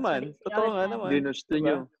nga Yeah, naman. that's what they Totoo always nga said. naman. Ginusto Diba?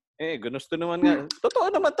 nyo. Ginusto naman nga. Totoo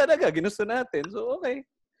naman talaga. Ginusto natin. So, okay.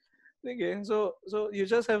 Sige. So you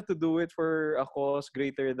just have to do it for a cause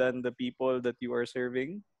greater than the people that you are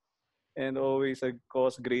serving, and always a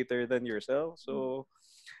cause greater than yourself. So,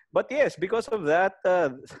 but yes, because of that,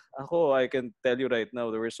 I can tell you right now,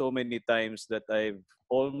 there were so many times that I've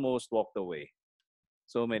almost walked away.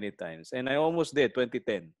 So many times. And I almost did,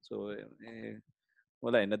 2010. So,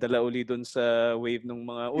 wala nadala uli dun sa wave ng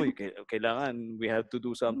mga, uy, kailangan we have to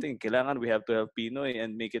do something. Kailangan we have to help Pinoy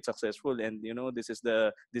and make it successful. And this is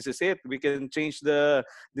it. We can change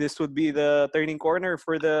this would be the turning corner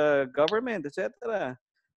for the government, etc.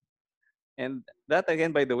 And that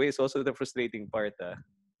again, by the way, is also the frustrating part.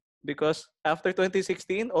 Because after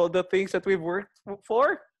 2016, all the things that we've worked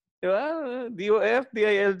for, DOF,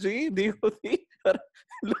 DILG, DOT,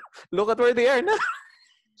 look at where they are now.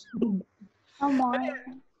 Come on.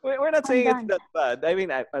 We're not saying it's done. that bad. I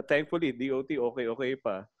mean, thankfully, DOT okay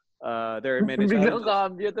pa. There are many Biglang challenges.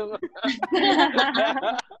 cambio to.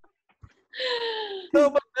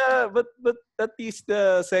 No, but at least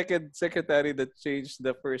the second secretary that changed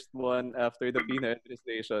the first one after the Pino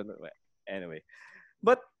administration. Anyway,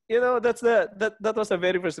 but that was a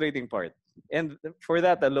very frustrating part, and for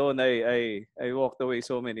that alone, I walked away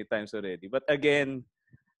so many times already. But again,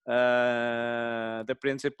 the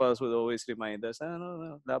principals would always remind us,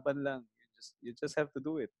 no, laban lang. You just have to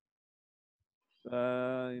do it.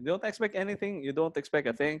 You don't expect anything. You don't expect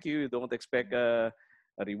a thank you. You don't expect a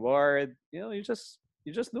reward. You just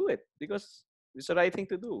do it because it's the right thing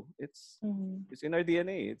to do. It's in our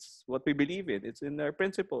DNA. It's what we believe in. It's in our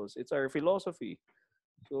principles. It's our philosophy.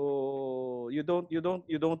 So you don't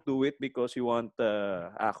do it because you want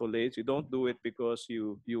accolades. You don't do it because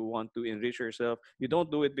you want to enrich yourself. You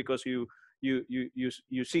don't do it because you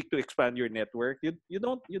seek to expand your network. You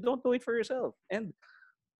don't do it for yourself. And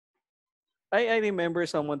I remember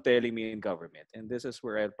someone telling me in government, and this is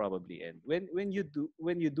where I'll probably end. When you do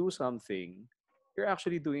something, you're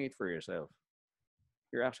actually doing it for yourself.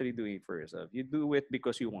 You're actually doing it for yourself. You do it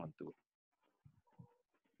because you want to.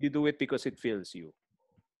 You do it because it fills you.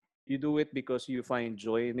 You do it because you find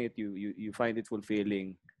joy in it. You find it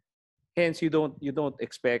fulfilling. Hence, you don't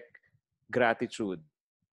expect gratitude.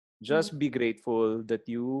 Just be grateful that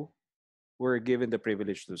you were given the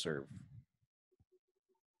privilege to serve.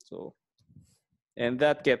 So, and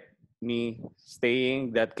that kept me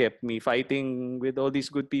staying. That kept me fighting with all these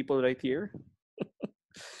good people right here.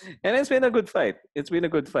 And it's been a good fight. It's been a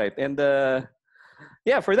good fight. And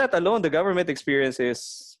for that alone, the government experience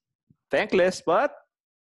is thankless, but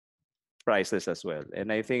priceless as well.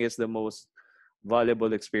 And I think it's the most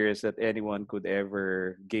valuable experience that anyone could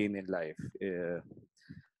ever gain in life,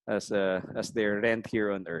 as their rent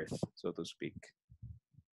here on earth, so to speak.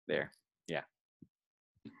 There, yeah.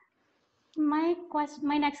 My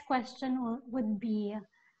next question would be,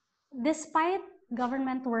 despite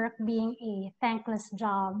government work being a thankless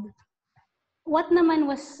job, what naman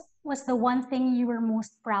was the one thing you were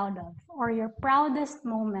most proud of, or your proudest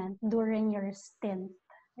moment during your stint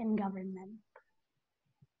in government?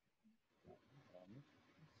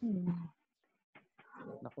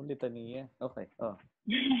 Nakulitan niya. Okay. Oh.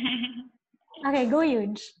 Okay, go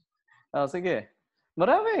Euge. Oh, sige.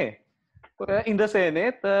 Marami. In the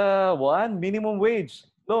Senate, one, minimum wage.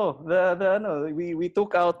 No, we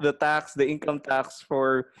took out the income tax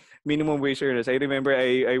for minimum wage earners. I remember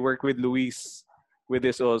I worked with Luis with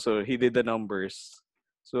this also. He did the numbers.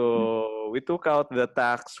 So we took out the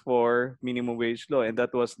tax for minimum wage law, and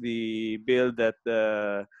that was the bill that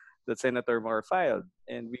Senator Mar filed.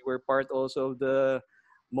 And we were part also of the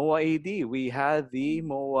MOA AD. We had the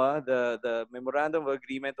MOA, the Memorandum of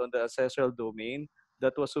Agreement on the Ancestral Domain,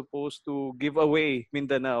 that was supposed to give away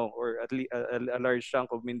Mindanao, or at least a large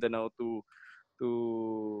chunk of Mindanao to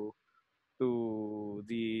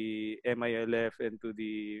the MILF and to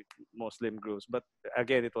the Muslim groups. But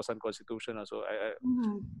again, it was unconstitutional. So it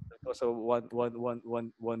was a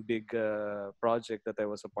one big project that I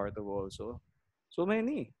was a part of also. So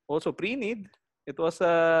many. Also pre-need. It was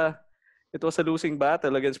a losing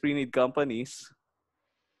battle against pre-need companies.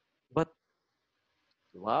 But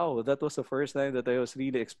wow, that was the first time that I was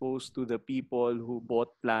really exposed to the people who bought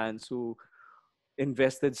plants, who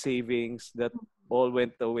invested savings that all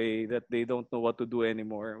went away, that they don't know what to do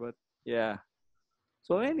anymore. But yeah,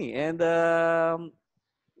 so many. And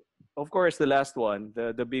of course, the last one,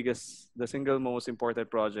 the single most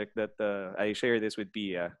important project that I share this with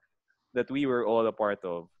Pia, that we were all a part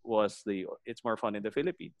of, was the It's More Fun in the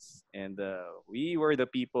Philippines. And we were the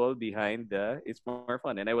people behind the It's More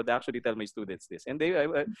Fun. And I would actually tell my students this. And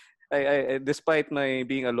I despite my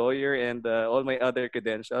being a lawyer and all my other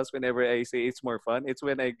credentials, whenever I say It's More Fun, it's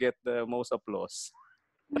when I get the most applause.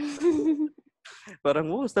 Parang,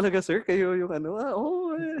 talaga sir, kayo yung ano,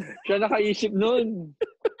 Siya nakaisip nun.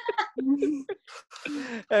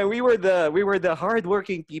 We were the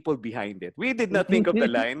hardworking people behind it. We did not think of the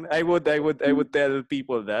line. I would tell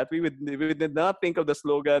people that we did not think of the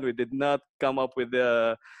slogan. We did not come up with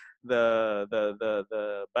the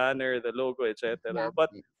banner, the logo, etc. Yeah.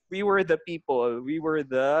 But we were the people, we were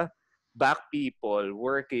the back people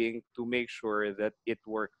working to make sure that it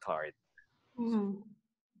worked hard. Mm-hmm.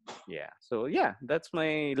 Yeah. So yeah, that's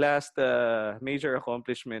my last major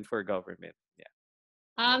accomplishment for government. Yeah.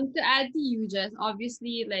 To add to you, just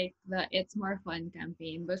obviously like the It's More Fun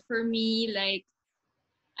campaign, but for me, like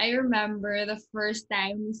I remember the first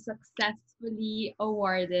time we successfully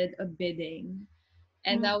awarded a bidding,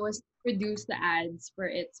 and that was to produce the ads for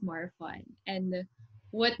It's More Fun. And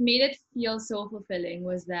what made it feel so fulfilling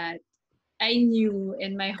was that I knew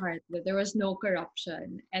in my heart that there was no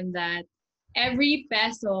corruption and that every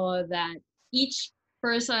peso that each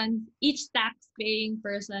tax-paying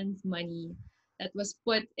person's money that was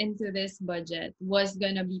put into this budget was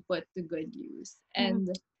gonna be put to good use. And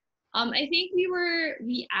I think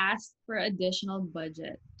we asked for additional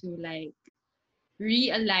budget to like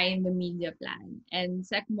realign the media plan. And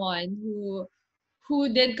Secmon, who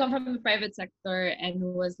did come from the private sector and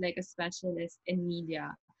who was like a specialist in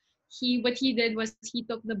media, what he did was he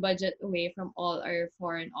took the budget away from all our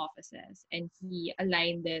foreign offices and he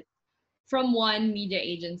aligned it from one media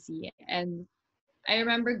agency. And I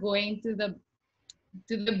remember going to the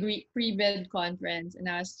pre-bid conference and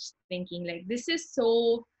I was just thinking like this is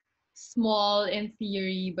so small in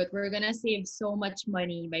theory, but we're gonna save so much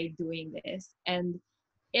money by doing this. And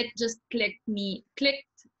it just clicked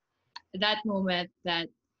that moment that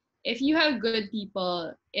if you have good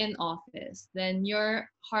people in office, then your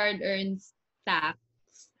tax,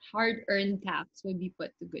 hard-earned tax will be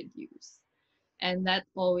put to good use. And that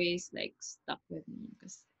always like stuck with me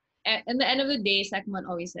because at the end of the day, Secmon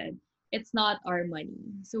always said, it's not our money.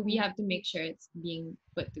 So we have to make sure it's being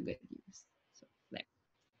put to good use. So like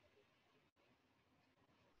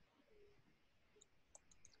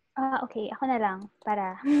Okay, ako na lang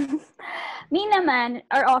para. Me naman,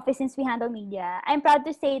 our office, since we handle media, I'm proud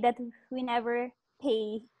to say that we never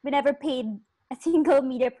paid a single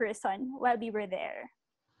media person while we were there.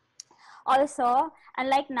 Also,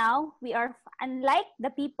 unlike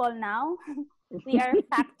the people now, we are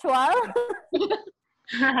factual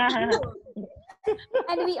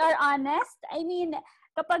and we are honest.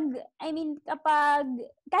 Kapag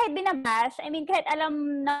kahit binabash, kahit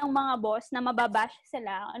alam ng mga boss na mababash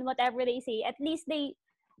sila on whatever they say, at least they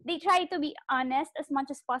try to be honest as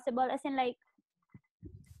much as possible, as in like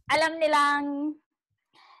alam nilang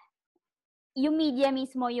yung media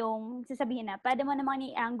mismo yung sasabihin na pwede mo namang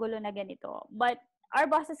i-angulo na ganito. But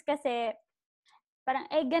our bosses kasi parang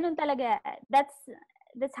ganun talaga.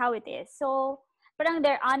 That's how it is. So parang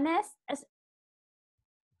they're honest as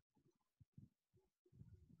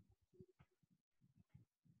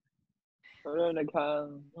Pero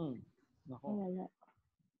naghang... Wala.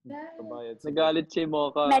 Nagalit si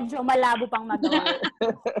Mocha. Medyo malabo pang magawa.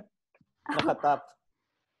 Nakatap.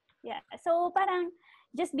 Yeah. So parang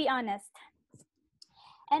just be honest.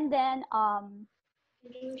 And then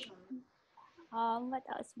what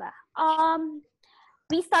else ba?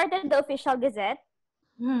 We started the official gazette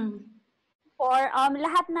for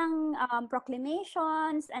lahat ng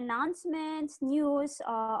proclamations, announcements, news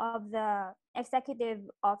of the executive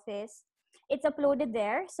office. It's uploaded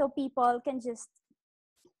there so people can just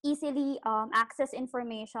easily access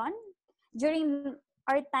information. During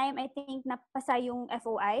our time, I think napasa yung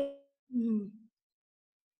FOI.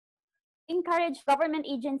 Encourage government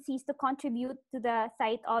agencies to contribute to the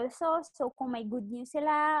site also. So kung may good news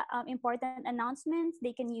sila, important announcements,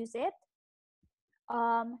 they can use it.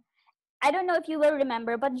 I don't know if you will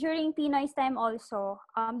remember, but during Pinoy's time also,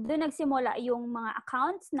 doon nagsimula yung mga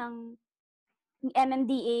accounts ng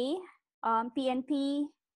MMDA, PNP,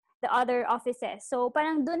 the other offices. So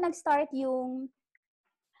parang doon nag-start yung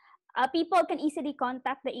people can easily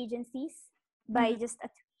contact the agencies by just a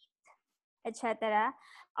tweet, etc.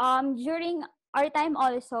 During our time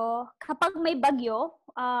also, kapag may bagyo,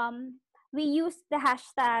 we use the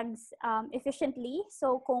hashtags efficiently.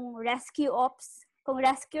 So kung rescue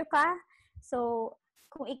ka, so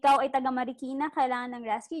kung ikaw ay taga Marikina, kailangan ng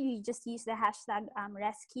rescue, you just use the hashtag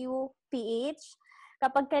rescue PH.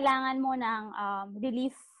 Kapag kailangan mo ng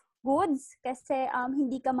relief goods kasi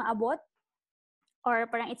hindi ka maabot or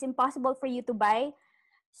parang it's impossible for you to buy.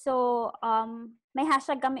 So, may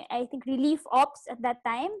hashtag kami, I think, relief ops at that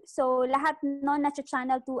time. So, lahat no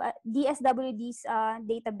na-channel to DSWD's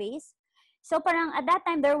database. So, parang at that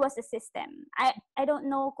time, there was a system. I don't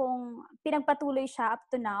know kung pinagpatuloy siya up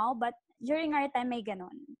to now, but during our time, may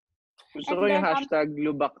ganon. Gusto ko yung hashtag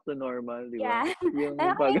lubak to normal, di ba? Yeah. Yung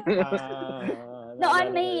pag...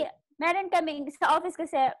 Noon meron kami, sa office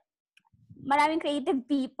kasi, maraming creative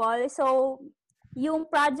people. So, yung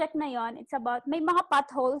project na yon, it's about, may mga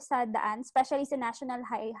potholes sa daan, especially sa National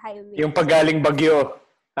Highway. Yung pagaling bagyo.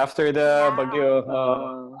 After the Yeah. bagyo.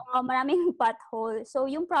 Maraming pothole. So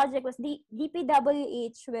yung project was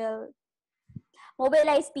DPWH will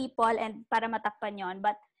mobilize people and para matakpan yon.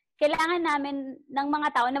 But kailangan namin ng mga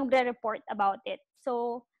tao na magre-report about it.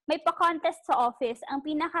 So may pa-contest sa office. Ang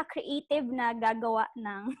pinaka-creative na gagawa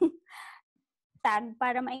ng tag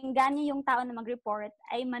para maingganyo yung tao na mag-report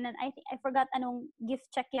ay I forgot anong gift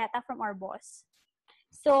check yata from our boss.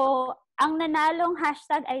 So, ang nanalong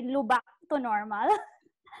hashtag ay lubak to normal.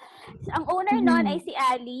 Ang owner nun ay si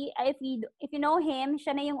Ali. If you know him,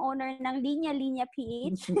 siya na yung owner ng Linya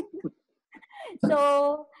PH. So,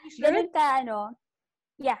 ganun ka,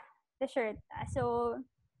 yeah, the shirt. So,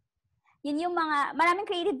 yun yung maraming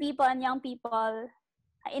creative people and young people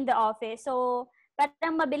in the office. So,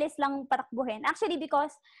 parang mabilis lang patakbuhin. Actually,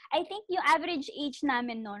 because I think yung average age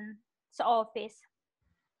namin nun sa office,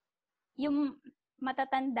 yung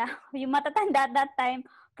matatanda at that time,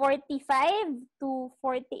 45 to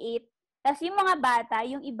 48. Tapos yung mga bata,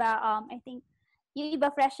 yung iba, I think, yung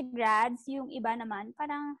iba fresh grads, yung iba naman,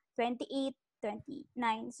 parang 28,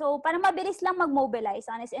 29. So, parang mabilis lang mag-mobilize,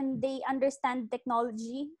 honest, and they understand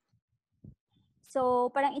technology.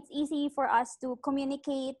 So, parang it's easy for us to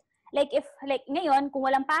communicate. Like ngayon, kung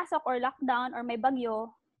walang pasok or lockdown or may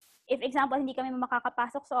bagyo, if example, hindi kami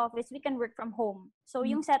makakapasok sa office, we can work from home. So,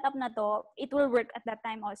 yung setup na to, it will work at that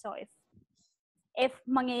time also if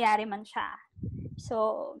mangyayari man siya.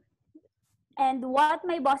 So, and what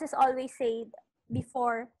my bosses always say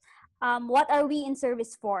before, what are we in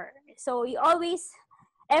service for? So, you always,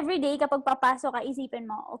 every day kapag papasok ka, isipin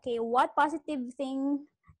mo, okay, what positive thing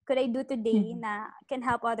could I do today na can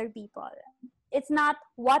help other people? It's not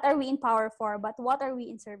what are we in power for, but what are we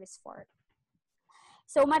in service for?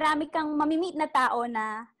 So, marami kang mamimit na tao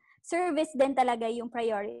na service din talaga yung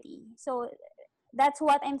priority. So, that's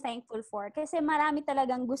what I'm thankful for. Kasi marami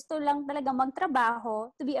talagang gusto lang talaga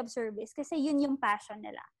magtrabaho to be of service. Kasi yun yung passion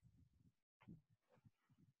nila.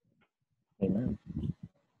 Amen.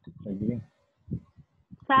 Agree.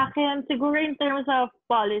 Sa akin, siguro in terms of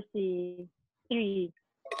policy, 3.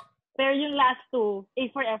 Pero yung last 2, A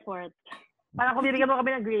for effort. Parang kung bibigyan mo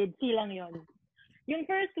kami ng grade, C lang yun. Yung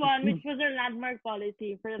first one, which was our landmark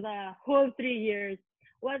policy for the whole 3 years,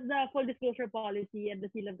 was the full disclosure policy and the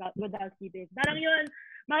seal of good housekeeping. Parang yun,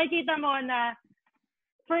 makikita mo na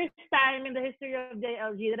first time in the history of the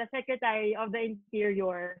LG that a Secretary of the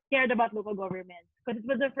Interior cared about local government. Because it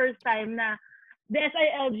was the first time na the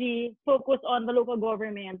SILG focused on the local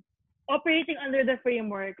government, operating under the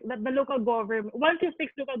framework that the local government, once you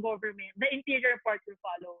fix local government, the interior part will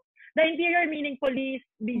follow. The interior meaning police,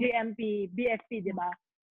 BJMP, BFP, diba?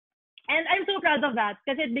 And I'm so proud of that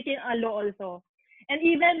because it became a law also. And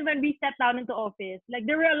even when we stepped down into office, like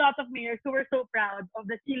there were a lot of mayors who were so proud of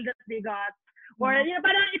the seal that they got. Or,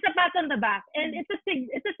 parang it's a pat on the back. And it's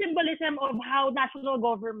a symbolism of how national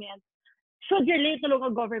government should relate to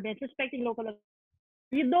local government, respecting local.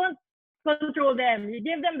 You don't control them. You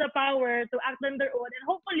give them the power to act on their own. And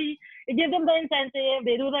hopefully, you give them the incentive.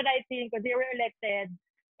 They do the right thing because they were elected.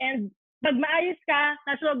 And pag maayos ka,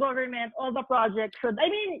 national government, all the projects should,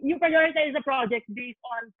 you prioritize the project based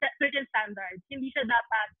on certain standards. Hindi siya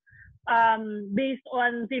dapat based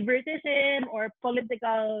on favoritism or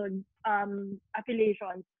political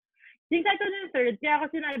affiliations. Yung second and third, kaya ako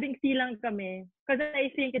sinabing silang kami because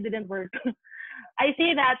I think it didn't work. I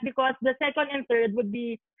say that because the second and third would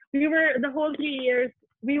be, the whole 3 years,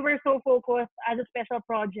 we were so focused as a special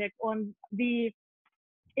project on the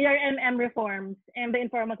ARMM reforms and the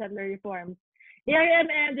informal settler reforms.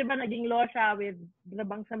 ARMM, di ba, naging law siya with the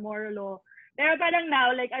Bangsamoro law. Pero parang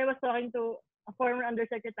now, like I was talking to a former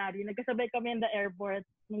undersecretary, nagkasabay kami in the airport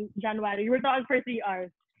in January. We were talking for 3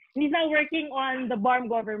 hours. And he's now working on the BARM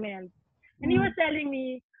government. And he was telling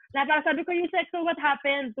me, sabi ko, Yusek, so what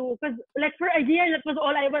happened to, because like for a year, that was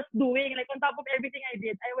all I was doing. Like on top of everything I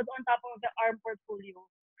did, I was on top of the ARM portfolio.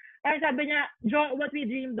 Parang sabi niya, what we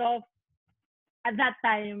dreamed of at that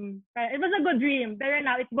time, it was a good dream, but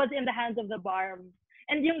now it was in the hands of the BARM.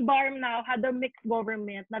 And yung BARM now had a mixed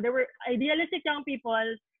government. Now there were idealistic young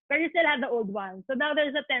people, but you still had the old ones. So now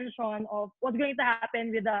there's a tension of what's going to happen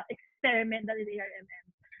with the experiment that is ARMM.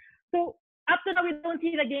 So up to now, we don't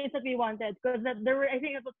see the gains that we wanted because there were, I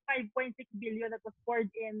think it was 5.6 billion that was poured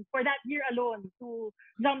in for that year alone to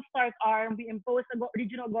jumpstart ARM. We imposed a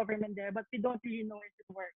regional government there, but we don't really know if it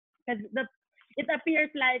works. Because it appears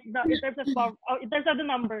like in terms of the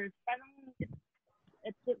numbers,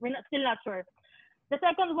 we're still not sure. The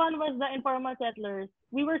second one was the informal settlers.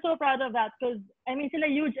 We were so proud of that because sila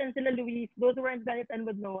Euge and sila Luis, those who were in Senate and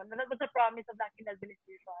would know, and that was a promise of the Akin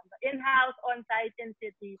administration, the in-house, on-site, in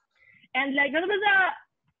city, and like that was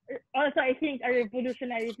also, I think, a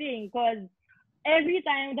revolutionary thing because every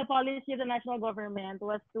time the policy of the national government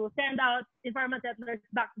was to send out informal settlers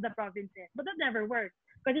back to the provinces. But that never worked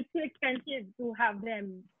because it's too expensive to have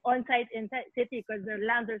them on site in city because their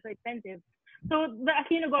lands are so expensive. So the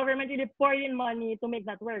Aquino government really poured in money to make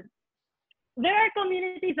that work. There are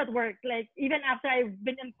communities that work. Like, even after I've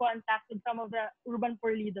been in contact with some of the urban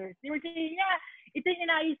poor leaders, they were saying, yeah, ito yung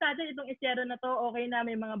inaayos natin, itong isyero na to, okay na,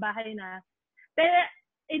 may mga bahay na. Pero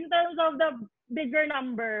in terms of the bigger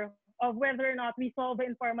number of whether or not we solve the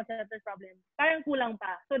informal settlers problem, parang kulang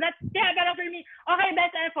pa. So that's, kaya parang for me, okay,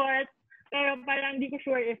 best effort, pero parang di ko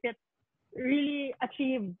sure if it really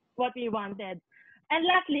achieved what we wanted. And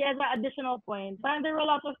lastly, as an additional point, parang there were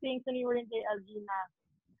a lot of things when we were in KLG na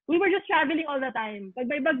we were just traveling all the time.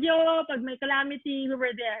 Pag may bagyo, pag may calamity, we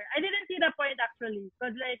were there. I didn't see the point actually.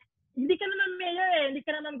 Because like, hindi ka naman mayor hindi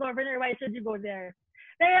ka naman governor, why should you go there?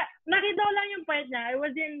 Kaya nakita ko lang yung point niya. I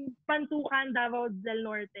was in Pantucan, Davao del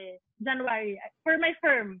Norte, January. For my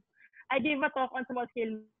firm, I gave a talk on small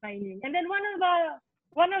scale mining. And then one of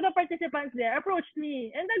the participants there approached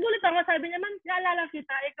me. And nagulat ako, sabi niya, man, naalala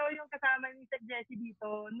kita, ikaw yung kasama ni Sir Jesse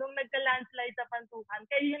dito nung nagka-landslide sa Pantucan,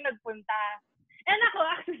 kayo yung nagpunta. And ako,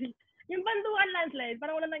 actually, yung Bantuan landslide,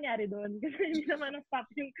 parang wala nangyari doon. Kasi hindi naman na-stop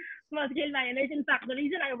yung small-scale miners. In fact, the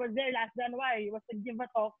reason I was there last January was to give a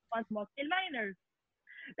talk on small-scale miners.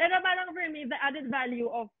 Pero parang for me, the added value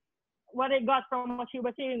of what I got from what she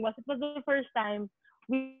was saying was it was the first time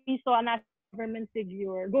we saw a national government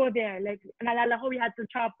figure go there. Like, naalala ko, we had to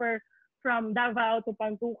chopper from Davao to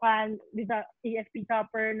Pantucan with the AFP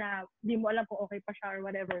chopper na di mo alam kung okay pa siya or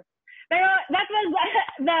whatever. Pero that was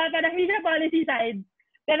the parang media policy side.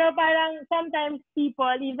 Pero parang sometimes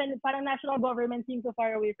people, even parang national government seem so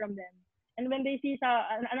far away from them. And when they see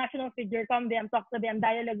a national figure come them, talk to them,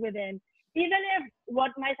 dialogue with them, even if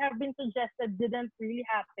what might have been suggested didn't really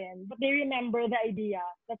happen, but they remember the idea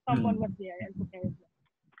that someone was there and took care of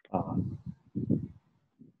them.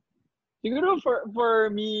 Siguro for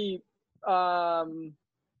me,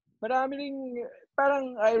 marami ring,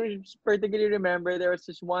 parang I particularly remember there was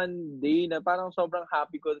this one day na parang sobrang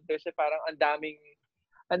happy ko kasi parang ang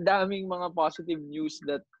daming mga positive news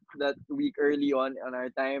that week early on our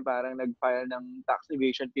time. Parang nag-file ng tax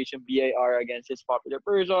evasion case yung BIR against this popular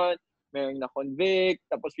person, mayroong na-convict,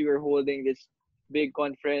 tapos we were holding this big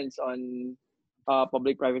conference on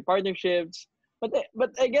public-private partnerships. But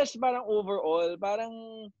I guess parang overall,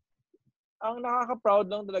 parang ang nakaka-proud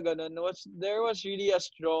lang talaga nun was there was really a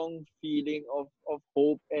strong feeling of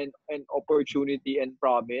hope and opportunity and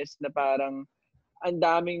promise na parang ang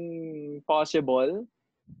daming possible.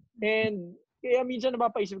 And kaya minsan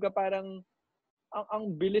napapaisip ka parang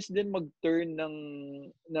ang bilis din mag-turn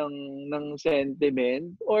ng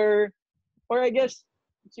sentiment or I guess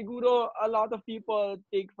siguro a lot of people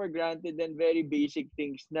take for granted and very basic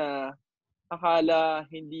things na akala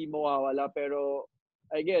hindi mawawala, pero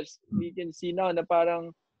I guess we can see now na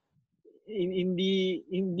parang hindi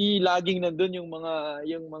laging nandun yung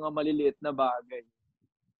mga maliliit na bagay.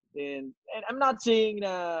 And I'm not saying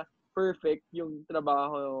na perfect yung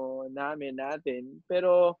trabaho natin,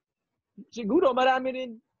 pero siguro marami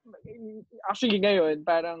rin, actually ngayon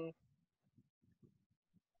parang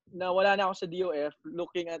na wala na ako sa DOF,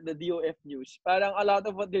 looking at the DOF news, parang a lot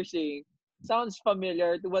of what they're saying sounds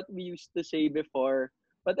familiar to what we used to say before.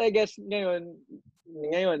 But I guess ngayon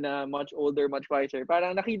na much older, much wiser,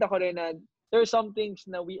 parang nakita ko rin na there are some things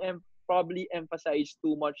na we probably emphasized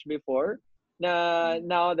too much before na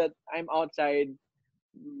now that I'm outside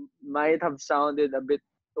might have sounded a bit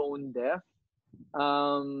tone deaf.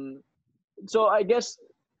 So I guess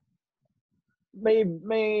may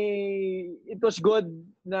it was good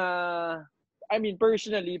na, I mean,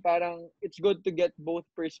 personally, parang it's good to get both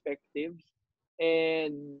perspectives.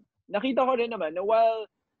 And nakita ko rin naman na while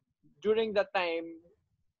during that time,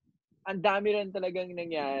 ang dami rin talagang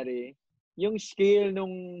nangyari, yung scale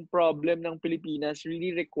ng problem ng Pilipinas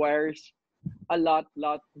really requires a lot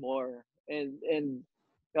more. And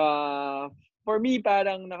for me,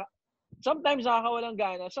 parang sometimes nakakawalang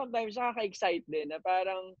gana, sometimes nakaka-excite din na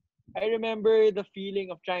parang I remember the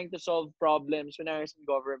feeling of trying to solve problems when I was in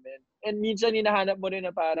government. And minsan hinahanap mo rin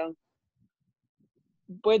na parang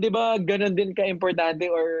pwede ba ganun din ka-importante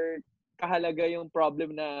or kahalaga yung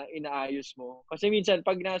problem na inaayos mo? Kasi minsan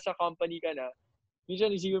pag nasa company ka na,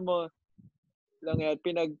 minsan isipin mo lang yan,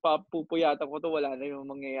 pinagpapupuyatan ko to, wala na yung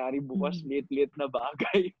mangyayari bukas, lit na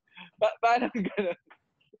bagay. Parang ganun.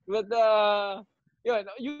 But yun,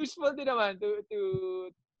 useful din naman to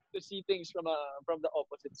see things from the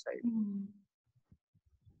opposite side.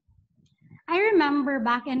 I remember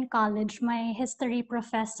back in college, my history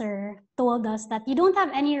professor told us that you don't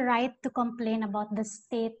have any right to complain about the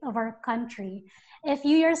state of our country if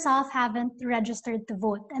you yourself haven't registered to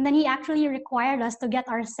vote. And then he actually required us to get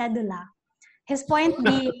our cedula. His point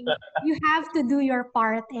being, you have to do your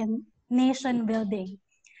part in nation building.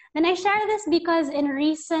 Then I share this because in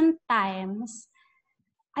recent times,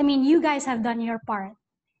 I mean, you guys have done your part.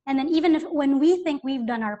 And then even if when we think we've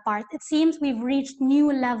done our part, it seems we've reached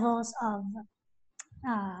new levels of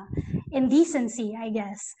indecency, I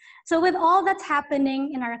guess. So with all that's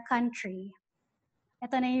happening in our country,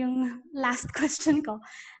 ito na yung last question ko.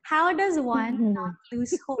 How does one not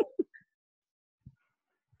lose hope?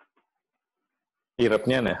 Hirap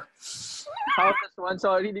niyan eh. How does one,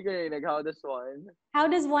 sorry, hindi ko narinig. How does one? How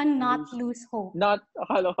does one not lose hope?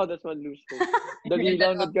 Akala ko how does one lose hope? Dali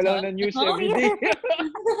download ka lang ng news everyday.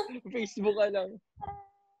 Facebook ka lang.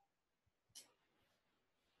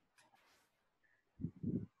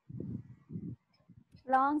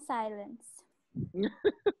 Long silence.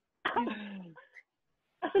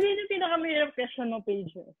 Actually, yun yung pinakamahirap question ng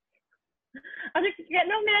pages. Kasi,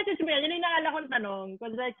 nung minessage mo yan, yun yung nakala kong tanong.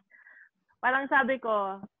 Because like, parang sabi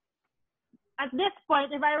ko, at this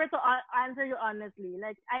point, if I were to answer you honestly,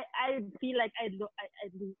 like, I feel like I'd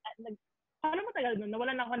like, paano matagal nun?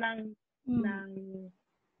 Nawalan ako ng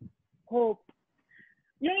hope.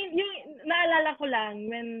 Yung naalala ko lang,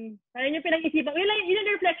 when, parang yung pinag-isipan, yun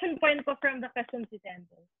yung reflection point ko from the questions you sent.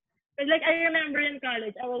 Like, I remember in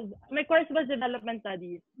college, my course was development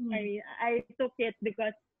studies. I took it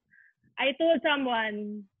because I told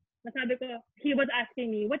someone, nasabi ko, he was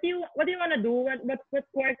asking me, what do you want to do? What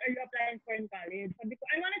course are you applying for in college? Sabi ko,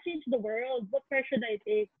 I want to change the world. What course should I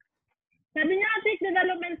take? Sabi niya, take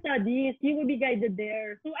development studies. You will be guided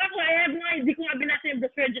there. So ako, I have no idea kung nga binasa yung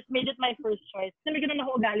brochure, just made it my first choice. Sabi ko na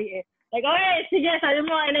ako ugali eh. Like, okay, sige, sabi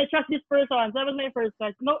mo, and I trust this person. So that was my first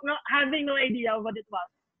choice. No, having no idea of what it was.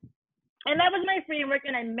 And that was my framework,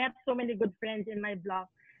 and I met so many good friends in my block.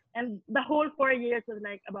 And the whole 4 years was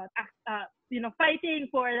like about, fighting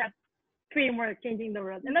for that framework, changing the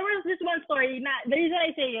world. And there was this one story. The reason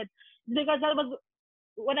I say it is because that was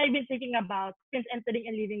what I've been thinking about since entering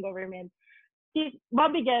and leaving government.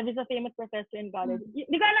 Bobby Gev is a famous professor in college.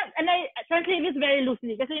 And I translate this very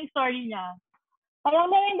loosely kasi yung story niya.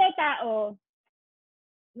 Parang maraming daw tao.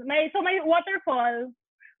 May waterfall,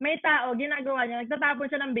 may tao, ginagawa niya,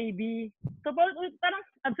 nagtatapon siya ng baby. So parang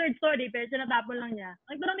absurd story, pero sinatapon lang niya.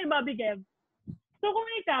 Nagtanong ni Bobby Gev, so kung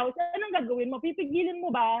ikaw, anong gagawin mo? Pipigilin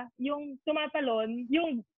mo ba yung tumatalon?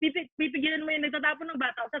 Yung pipigilin mo yung nagtatapon ng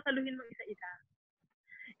bata o sasaluhin mo isa-isa?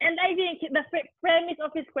 And I think the premise of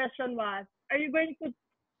his question was, are you going to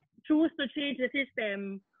choose to change the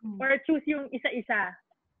system or choose yung isa-isa?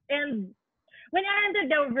 And when I entered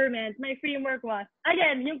government, my framework was,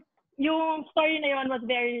 again, yung story na yun was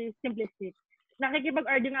very simplistic.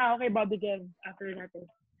 Nakikipag-argue nga ako kay Bobby Gev after natin.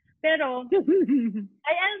 Pero,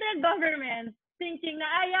 I entered government thinking na,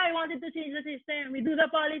 I wanted to change the system. We do the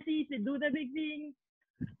policies, we do the big things.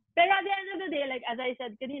 Pero at the end of the day, like as I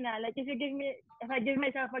said kanina, like if I give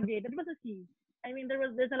myself a grade, it was a C. I mean,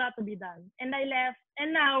 there's a lot to be done. And I left.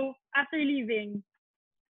 And now, after leaving,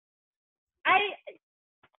 I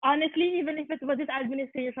honestly, even if it was this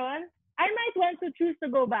administration, I might want to choose to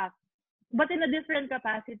go back, but in a different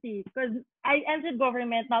capacity. Because I entered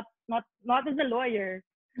government not as a lawyer,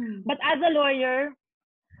 but as a lawyer,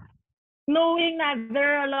 knowing that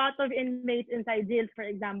there are a lot of inmates inside jails, for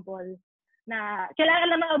example, na kailangan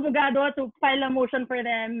lang ng abogado to file a motion for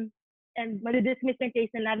them and mali-dismiss yung case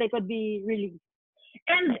nila, they could be released.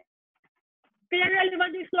 And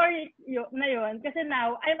pinag-relevant yung story na yun kasi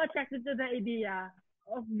now, I'm attracted to the idea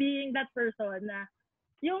of being that person na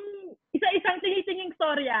yung isa-isang tingin-tinging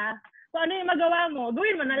storya, kung ano yung magawa mo,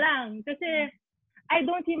 gawin mo na lang. Kasi I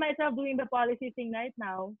don't see myself doing the policy thing right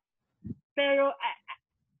now. Pero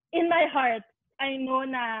in my heart, I know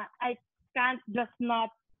na I can't just not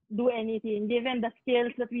do anything, given the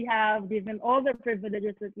skills that we have, given all the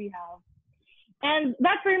privileges that we have. And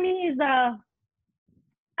that for me is the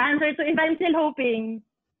answer to if I'm still hoping.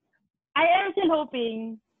 I am still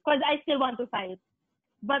hoping because I still want to fight.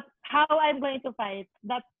 But how I'm going to fight,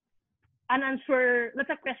 that's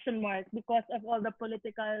a question mark because of all the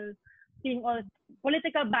political thing, all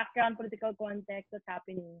political background, political context that's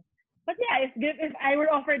happening. But yeah, if I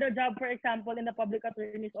were offered a job, for example, in the public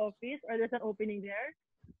attorney's office or there's an opening there,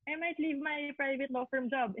 I might leave my private law firm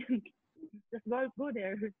job and just go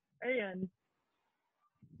there. Ayan.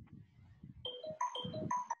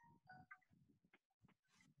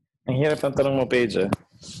 Ang hirap ng tanong mo, Paige.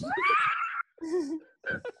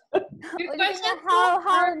 Your question how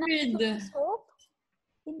hard. hope?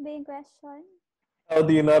 Yun ba yung question? How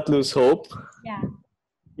do you not lose hope? Yeah.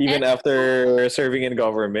 Even And after serving in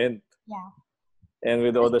government? Yeah. And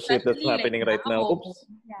with all the shit that's especially, like, happening right now. hope. Oops.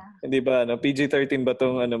 Yeah. Hindi ba, PG-13 ba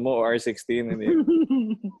tong mo, or R16? Hindi.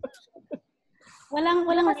 Walang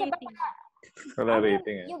Kasi rating. Wala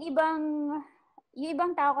rating. Yung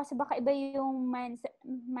ibang tao kasi baka iba yung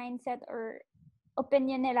mindset or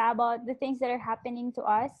opinion nila about the things that are happening to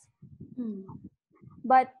us.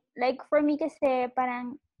 But like for me kasi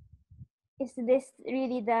parang, is this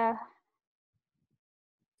really the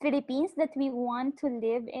Philippines that we want to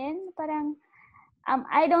live in? Parang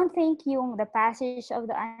I don't think the passage of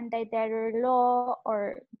the anti-terror law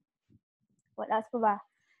or what else pa ba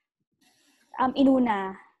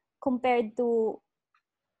inuna compared to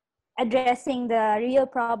addressing the real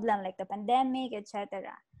problem like the pandemic,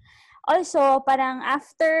 etc. Also, parang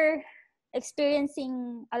after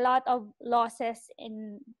experiencing a lot of losses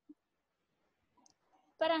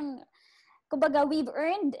parang kumbaga we've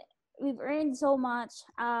earned so much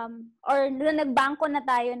or nagbangko na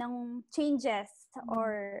tayo ng changes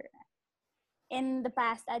or in the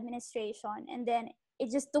past administration, and then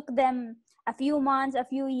it just took them a few months, a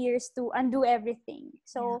few years to undo everything.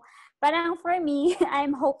 So parang for me,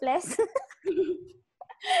 I'm hopeless.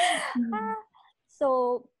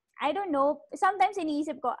 So I don't know, sometimes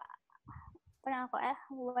iniisip ko parang ako,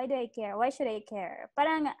 why do I care? Why should I care?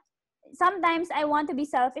 Parang sometimes I want to be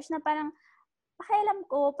selfish na parang pakialam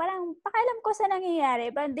ko sa nangyayari,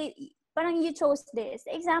 but parang you chose this.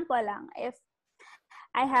 Example lang, if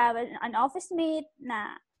I have an office mate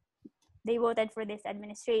na they voted for this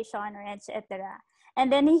administration or etc.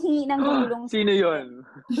 And then hihingi ng tulong. Sino yun?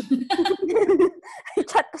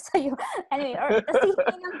 Chat ko sa'yo. Anyway, or tapos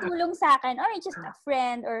hihingi ng tulong sa akin, or just a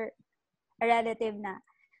friend or a relative na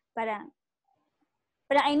parang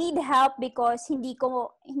I need help because hindi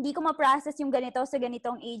ko ma-process yung ganito sa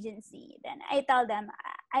ganitong agency. Then I tell them,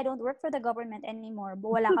 I don't work for the government anymore.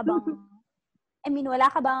 Wala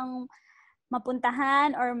ka bang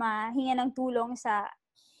mapuntahan or mahinga ng tulong sa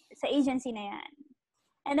agency na yan?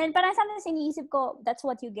 And then parang sometimes iniisip ko, that's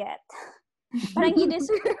what you get. Parang you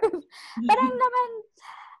deserve. Parang naman,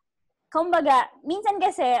 kumbaga, minsan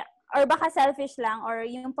kasi, or baka selfish lang, or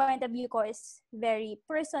yung point of view ko is very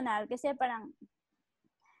personal. Kasi parang,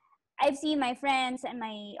 I've seen my friends and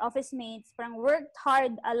my office mates parang worked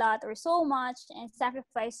hard a lot or so much and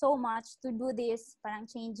sacrificed so much to do this parang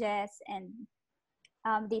changes and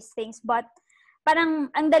these things, but parang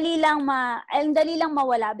ang dali lang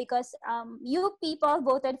mawala because you people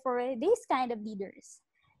voted for these kind of leaders.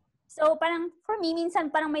 So parang for me minsan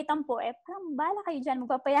parang may tampo parang bala kayo dyan,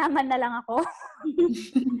 magpapayaman na lang ako.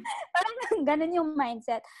 Parang ganun yung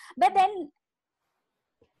mindset. But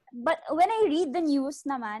when I read the news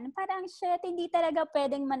naman, parang shit, hindi talaga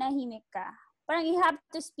pwedeng manahimik ka. Parang you have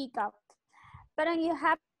to speak up. Parang you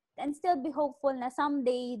have and still be hopeful na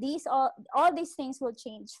someday all these things will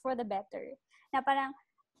change for the better. Na parang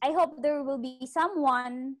I hope there will be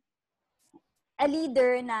someone, a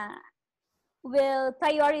leader na will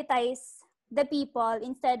prioritize the people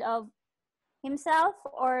instead of himself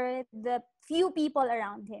or the few people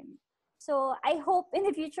around him. So I hope in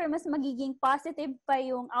the future mas magiging positive pa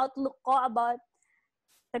yung outlook ko about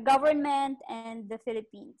the government and the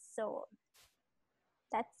Philippines. So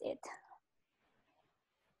that's it.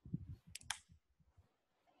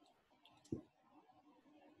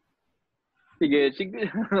 Sige.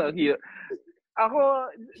 Ako,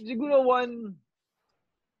 siguro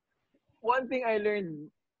one thing I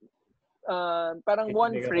learned, parang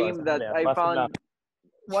one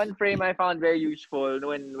frame I found very useful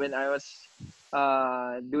when I was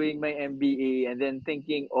doing my MBA and then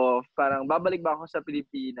thinking of parang babalik ba ako sa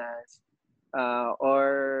Pilipinas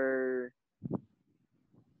or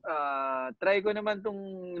try ko naman tong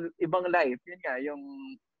ibang life. Yun nga, yung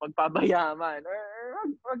magpabayaman or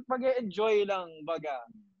mag-enjoy lang baga.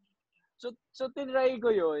 So tinry ko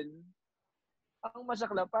yun. Ang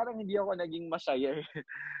masakla, parang hindi ako naging masaya.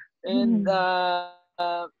 And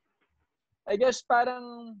I guess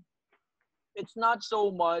parang it's not so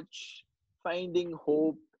much finding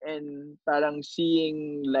hope and parang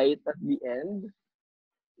seeing light at the end,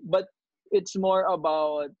 but it's more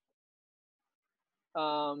about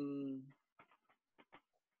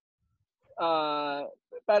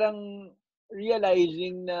parang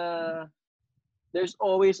realizing na there's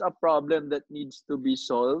always a problem that needs to be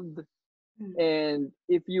solved. And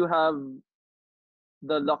if you have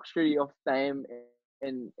the luxury of time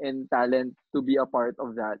and talent to be a part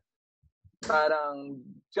of that, parang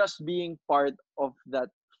just being part of that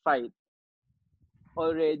fight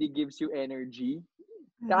already gives you energy.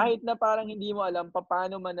 Kahit na parang hindi mo alam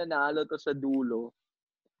paano mananalo to sa dulo,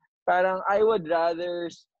 parang I would rather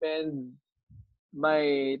spend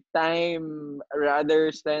my time,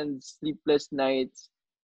 rather spend sleepless nights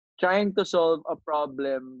trying to solve a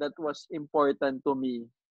problem that was important to me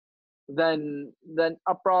than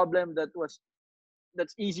a problem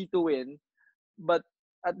that's easy to win, but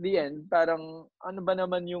at the end parang ano ba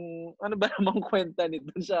namang kwenta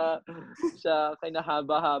nito sa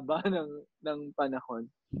kinahaba-haba ng panahon.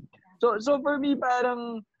 So for me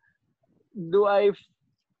parang do I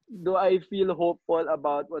do I feel hopeful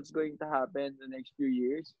about what's going to happen in the next few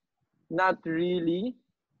years? Not really,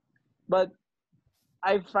 but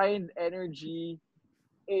I find energy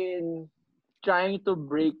in trying to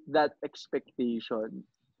break that expectation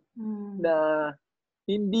na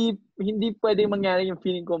hindi pwedeng mangyari yung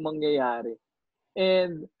feeling ko mangyayari.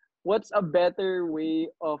 And what's a better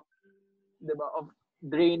way of, 'di ba, of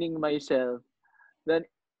draining myself than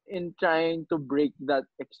in trying to break that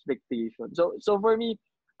expectation. So for me,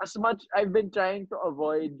 as much I've been trying to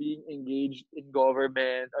avoid being engaged in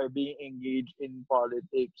government or being engaged in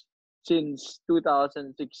politics since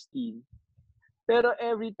 2016. Pero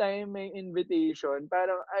every time may invitation,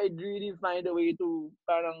 parang I'd really find a way to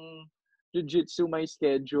parang jujitsu my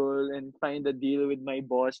schedule and find a deal with my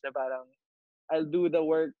boss na parang I'll do the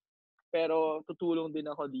work pero tutulong din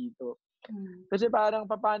ako dito. Kasi parang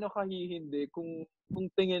paano ka hihindi kung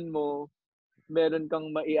tingin mo meron kang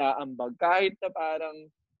maiaambag kahit na parang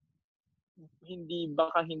hindi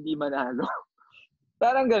manalo.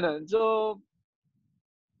 Parang ganun. So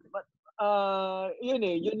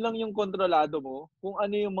yun lang yung kontrolado mo. Kung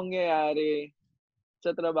ano yung mangyayari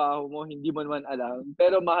sa trabaho mo, hindi mo naman alam.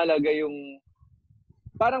 Pero mahalaga yung,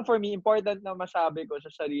 parang for me, important na masabi ko sa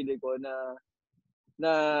sarili ko na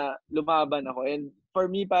lumaban ako. And for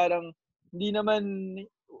me, parang hindi naman,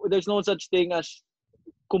 there's no such thing as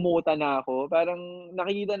kumuta na ako. Parang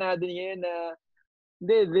nakikita natin ngayon na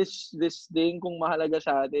this thing, kung mahalaga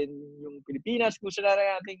sa atin yung Pilipinas, gusto na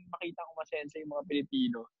natin makita kung masensa yung mga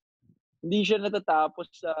Pilipino. Hindi siya natatapos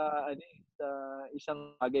sa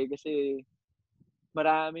isang bagay kasi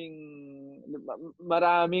maraming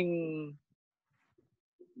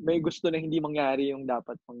may gusto na hindi mangyari yung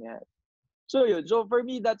dapat mangyari. So yun. So for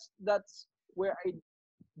me, that's where I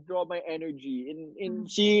draw my energy in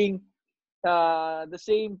seeing the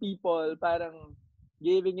same people parang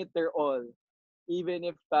giving it their all, even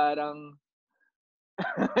if parang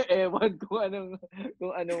ewan kung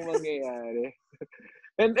anong mangyayari.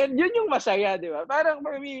 And yun yung masaya, di ba? Parang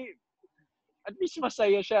for me, at least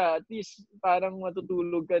masaya siya. At least parang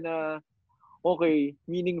matutulog ka na, okay,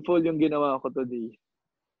 meaningful yung ginawa ko today.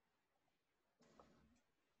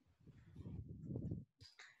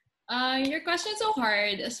 Your question's so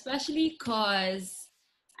hard, especially because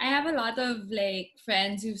I have a lot of like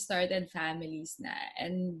friends who've started families na,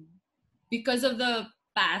 and because of the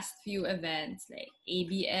past few events like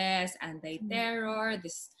ABS, anti-terror,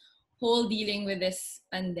 this whole dealing with this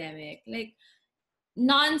pandemic, like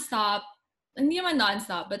non-stop, hindi naman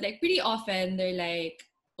non-stop, but like pretty often they're like,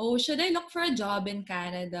 oh, should I look for a job in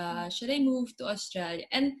Canada? Should I move to Australia?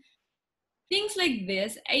 And things like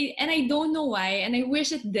this, I don't know why, and I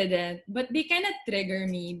wish it didn't, but they kind of trigger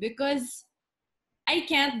me because I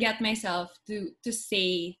can't get myself to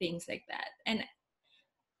say things like that.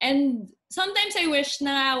 And sometimes I wish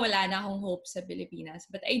na wala na akong hope sa Pilipinas,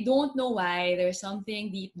 but I don't know why. There's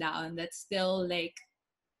something deep down that's still like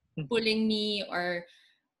pulling me or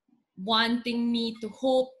wanting me to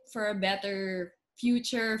hope for a better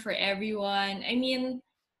future for everyone. I mean,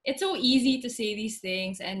 it's so easy to say these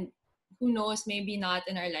things, and who knows, maybe not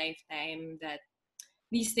in our lifetime that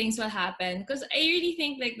these things will happen, because I really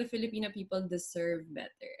think like the Filipino people deserve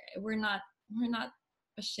better. We're not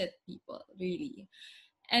a shit people, really.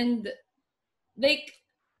 And like,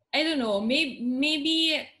 I don't know,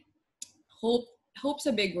 maybe hope's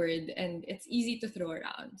a big word and it's easy to throw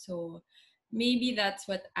around. So maybe that's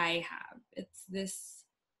what I have. It's this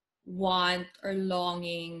want or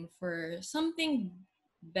longing for something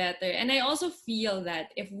better. And I also feel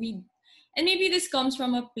that and maybe this comes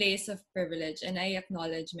from a place of privilege, and I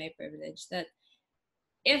acknowledge my privilege, that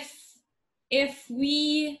if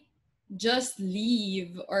we just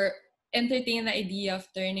leave or entertain the idea of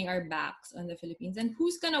turning our backs on the Philippines, and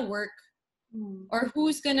who's gonna work or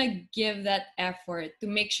who's gonna give that effort to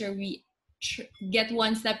make sure we get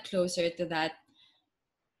one step closer to that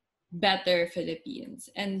better Philippines?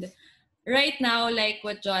 And right now, like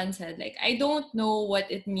what John said, like I don't know what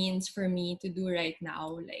it means for me to do right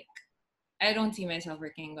now. Like I don't see myself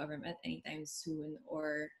working in government anytime soon,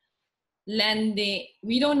 or lending.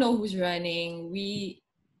 We don't know who's running.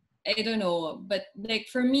 I don't know. But like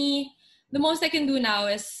for me, the most I can do now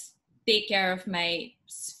is take care of my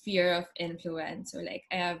sphere of influence. So like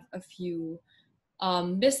I have a few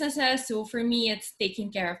businesses. So for me, it's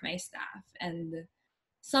taking care of my staff and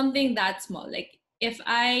something that small. Like if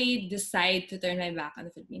I decide to turn my back on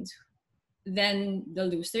the Philippines, then they'll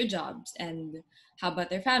lose their jobs. And how about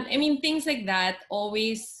their family? I mean, things like that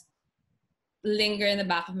always linger in the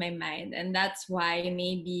back of my mind. And that's why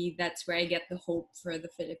maybe that's where I get the hope for the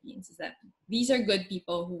Philippines, is that these are good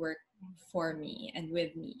people who work for me and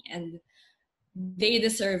with me. And they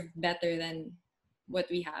deserve better than what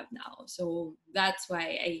we have now. So that's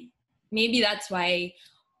why that's why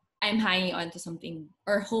I'm hanging on to something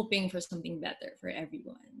or hoping for something better for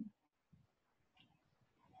everyone.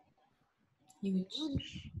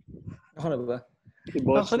 Huge. Ako na ba? Si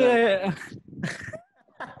boss Actually, na.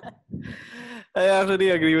 I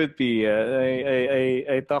actually agree with Pia.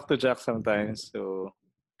 I talk to Jack sometimes. So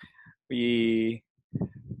there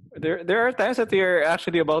are times that we are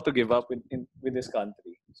actually about to give up with this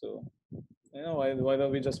country. So why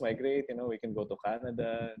don't we just migrate? We can go to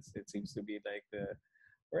Canada. It seems to be like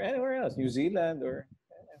or anywhere else, New Zealand or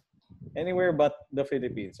anywhere but the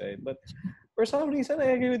Philippines, right? But for some reason,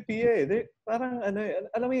 I agree with PA. Parang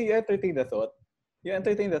alam mo, you entertain the thought. You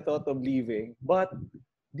entertain the thought of leaving, but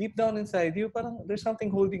deep down inside you, parang there's something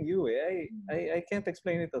holding you. I can't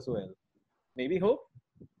explain it as well. Maybe hope,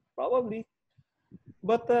 probably.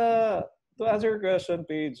 But to answer your question,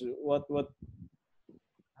 Paige,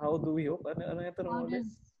 how do we hope? How does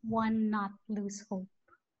one not lose hope?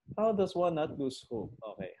 How does one not lose hope?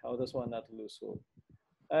 Okay, how does one not lose hope?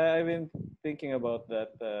 I've been thinking about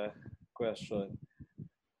that question.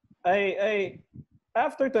 I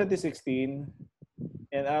after 2016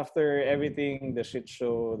 and after everything, the shit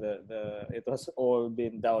show, it was all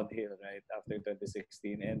been downhill, right? After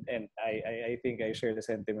 2016, and I think I share the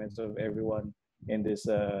sentiments of everyone in this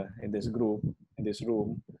group, in this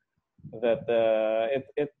room, that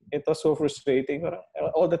it was so frustrating.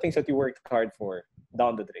 All the things that you worked hard for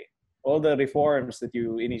down the drain, all the reforms that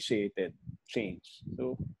you initiated change.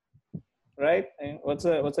 So, right? And what's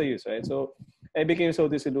the use, right? So I became so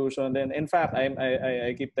disillusioned, and in fact,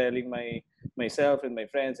 I keep telling myself and my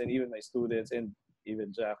friends and even my students and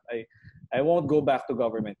even Jack, I won't go back to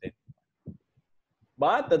government anymore.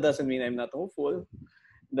 But that doesn't mean I'm not hopeful.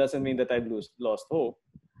 It doesn't mean that I've lost hope.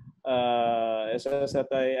 It's just that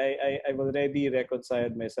I've already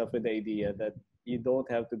reconciled myself with the idea that you don't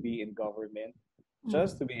have to be in government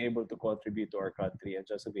just to be able to contribute to our country and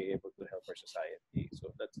just to be able to help our society.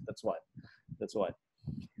 So that's one. That's one.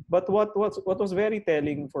 But what was very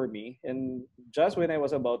telling for me, and just when I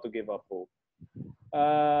was about to give up hope,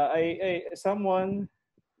 someone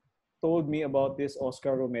told me about this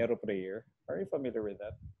Oscar Romero prayer. Are you familiar with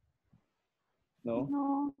that? No.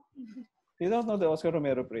 No. You don't know the Oscar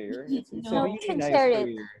Romero prayer? It's a No, really you should nice share it.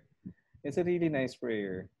 prayer. It's a really nice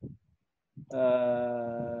prayer.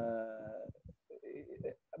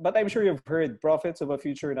 But I'm sure you've heard prophets of a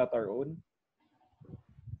future not our own.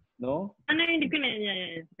 No? Ano, hindi ko na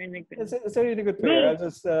yan. It's a really good prayer. I'll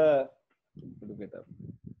just look it up.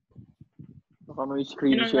 Baka may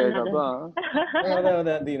screen share ka ba? No,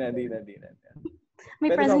 di na. May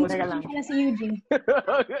presentation na si Euge.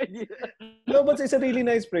 No, but it's a really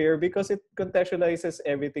nice prayer because it contextualizes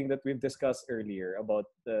everything that we've discussed earlier about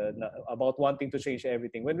wanting to change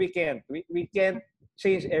everything. When we can't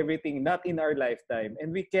change everything, not in our lifetime,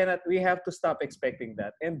 and we have to stop expecting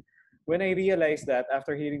that. And when I realized that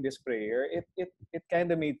after hearing this prayer, it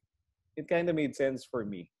kind of made sense for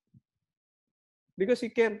me. Because you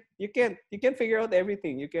can't figure out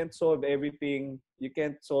everything. You can't solve everything. You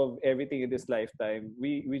can't solve everything in this lifetime.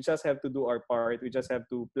 We just have to do our part. We just have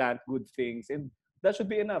to plant good things, and that should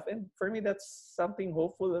be enough. And for me, that's something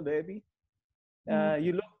hopeful already.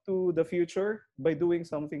 You look to the future by doing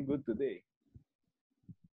something good today.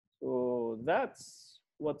 So that's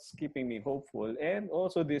what's keeping me hopeful. And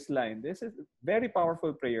also this line. This is a very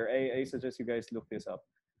powerful prayer. I suggest you guys look this up.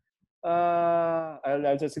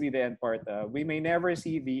 I'll just read the end part. We may never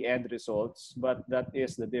see the end results, but that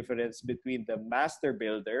is the difference between the master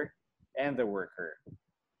builder and the worker.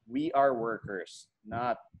 We are workers,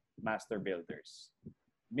 not master builders.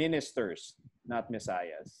 Ministers, not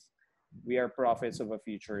messiahs. We are prophets of a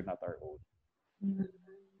future, not our own.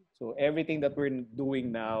 So everything that we're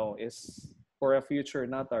doing now is for a future,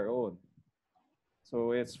 not our own.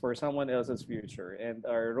 So it's for someone else's future. And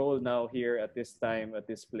our role now here at this time, at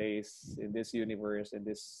this place, in this universe, in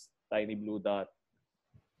this tiny blue dot,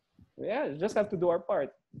 yeah, just have to do our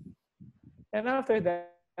part. And after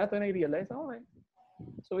that, when I realized, all right,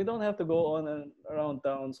 so we don't have to go on and around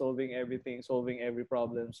town solving everything, solving every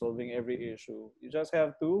problem, solving every issue. You just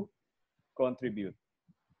have to contribute.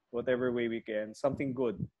 whatever way we can, something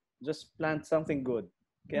good. Just plant something good.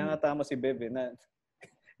 Kaya nga tama si Bev na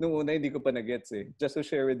nung una hindi ko pa na-gets eh. Just to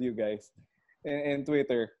share with you guys. And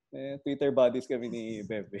Twitter. Twitter buddies kami ni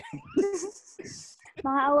Bev.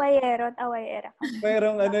 Mga awayero at awayera.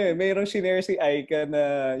 Mayroong shinare si Aika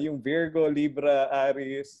na yung Virgo, Libra,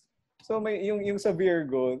 Aries. So may yung sa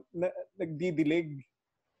Virgo nagdidilig.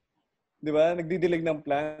 'Di ba? Nagdidilig ng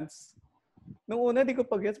plants. Nung una di ko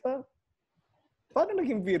pa gets paano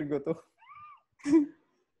naging Virgo to?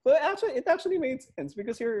 But it actually made sense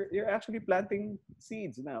because you're actually planting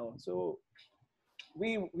seeds now. So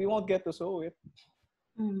we won't get to sow it.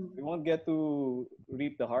 We won't get to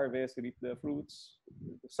reap the harvest, reap the fruits.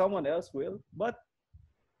 Someone else will, but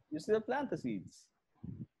you still plant the seeds.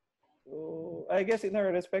 So I guess in our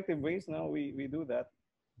respective ways now we do that.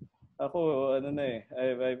 Ako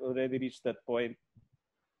I've already reached that point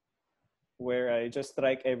where I just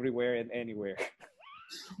strike everywhere and anywhere.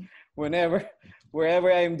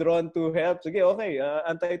 Wherever I'm drawn to help, sige, okay,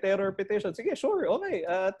 anti-terror petition, sige, sure, okay,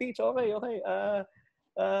 teach, okay,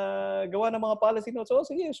 gawa ng mga policy notes, oh,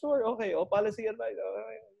 sige, sure, okay, policy advice,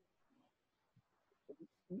 okay.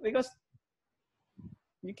 Because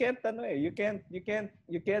you can't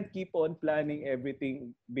keep on planning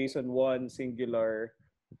everything based on one singular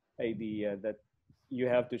idea that you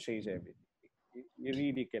have to change everything. You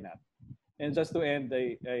really cannot. And just to end,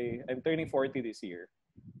 I'm turning 40 this year.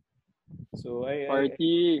 So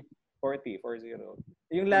 40. 40.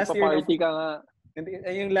 Yung last year, party ka nga.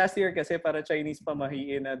 Yung last year kasi para Chinese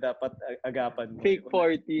pamahiin na dapat agapan mo. Fake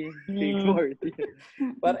 40. Fake 40.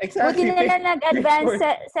 But exactly. Buti na lang nag-advance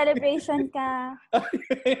celebration ka.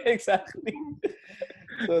 Exactly.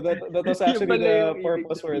 So that was actually the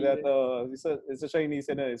purpose for that. It's a Chinese,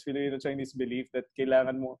 it's Filipino Chinese belief that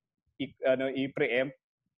kailangan mo i-preempt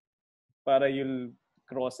para you'll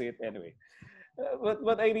cross it anyway.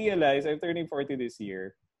 But I realized I'm turning 40 this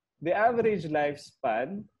year. The average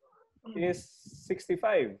lifespan is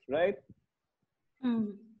 65, right?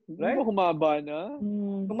 Right? Humaba na?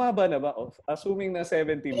 Humaba na ba? Assuming na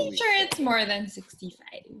 70 I'm sure it's more than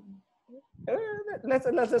 65.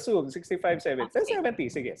 Let's assume 65, 70. 70,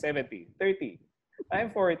 sige, 70, 30. I'm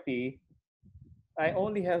 40. I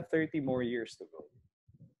only have 30 more years to go.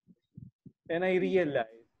 And I realized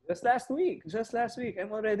just last week,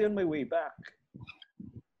 I'm already on my way back.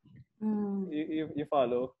 You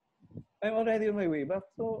follow? I'm already on my way back.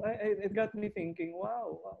 So it got me thinking,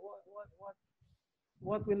 wow,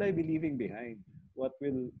 what will I be leaving behind?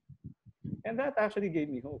 And that actually gave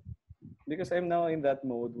me hope. Because I'm now in that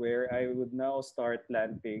mode where I would now start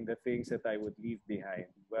planting the things that I would leave behind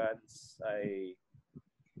once I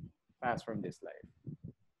pass from this life.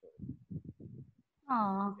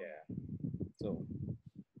 Aww. Yeah. So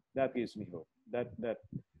that gives me hope. That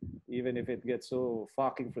even if it gets so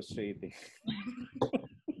fucking frustrating.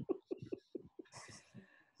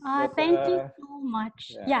 Thank you so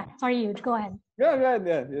much. Yeah, sorry, Euge, go ahead. Yeah,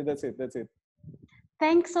 that's it.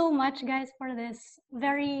 Thanks so much, guys, for this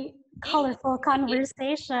very colorful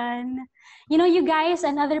conversation. You guys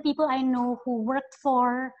and other people I know who worked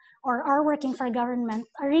for or are working for government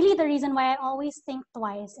are really the reason why I always think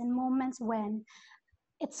twice in moments when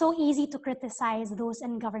it's so easy to criticize those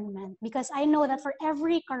in government, because I know that for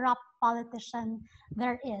every corrupt politician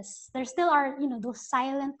there still are, those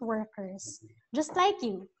silent workers, just like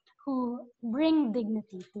you, who bring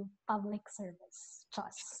dignity to public service.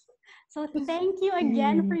 Just. So thank you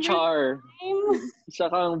again for your time. Isa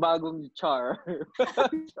kang bagong char.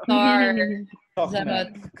 Char.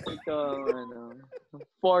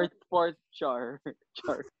 Fourth char.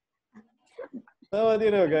 So,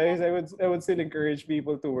 guys, I would still encourage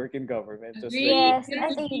people to work in government. Just yes,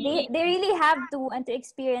 I think they really have to and to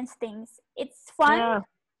experience things. It's fun. Yeah.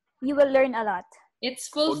 You will learn a lot. It's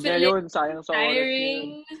fulfilling. Sayang sa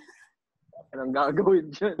tiring. Anong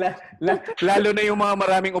gagawin dyan? Lalo na yung mga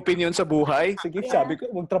maraming opinion sa buhay. Sige, sabi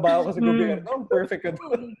ko, magtrabaho ka sa gobyerno. Perfect ka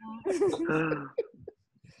doon.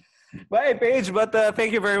 Bye, Paige. But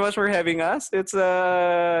thank you very much for having us. It's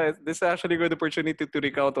this is actually a good opportunity to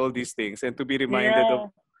recount all these things and to be reminded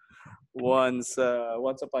of once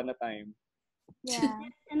upon a time. Yeah,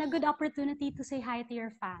 and a good opportunity to say hi to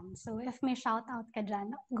your fans. So if may shout out ka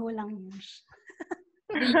dyan, go lang, Euge.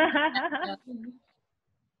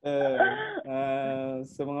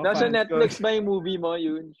 Sa mga nasa fans Netflix ko, ba yung movie mo,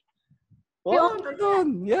 Euge? Oh,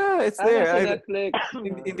 nandun. Yeah, it's there. Netflix.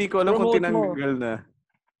 Hindi ko alam kung tinanggal na.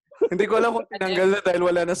 Hindi ko alam kung tinanggal na dahil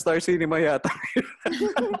wala na Star Cinema yata.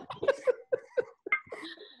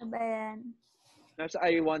 Ano ba yan? Nasa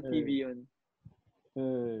I Want TV yun.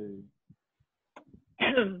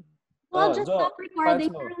 We'll just stop recording,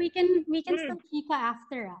 fans mo. or we can still chika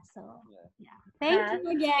after us. So yeah. Thank you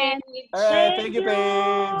again. All right, thank you,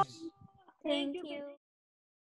 Paige. Thank you.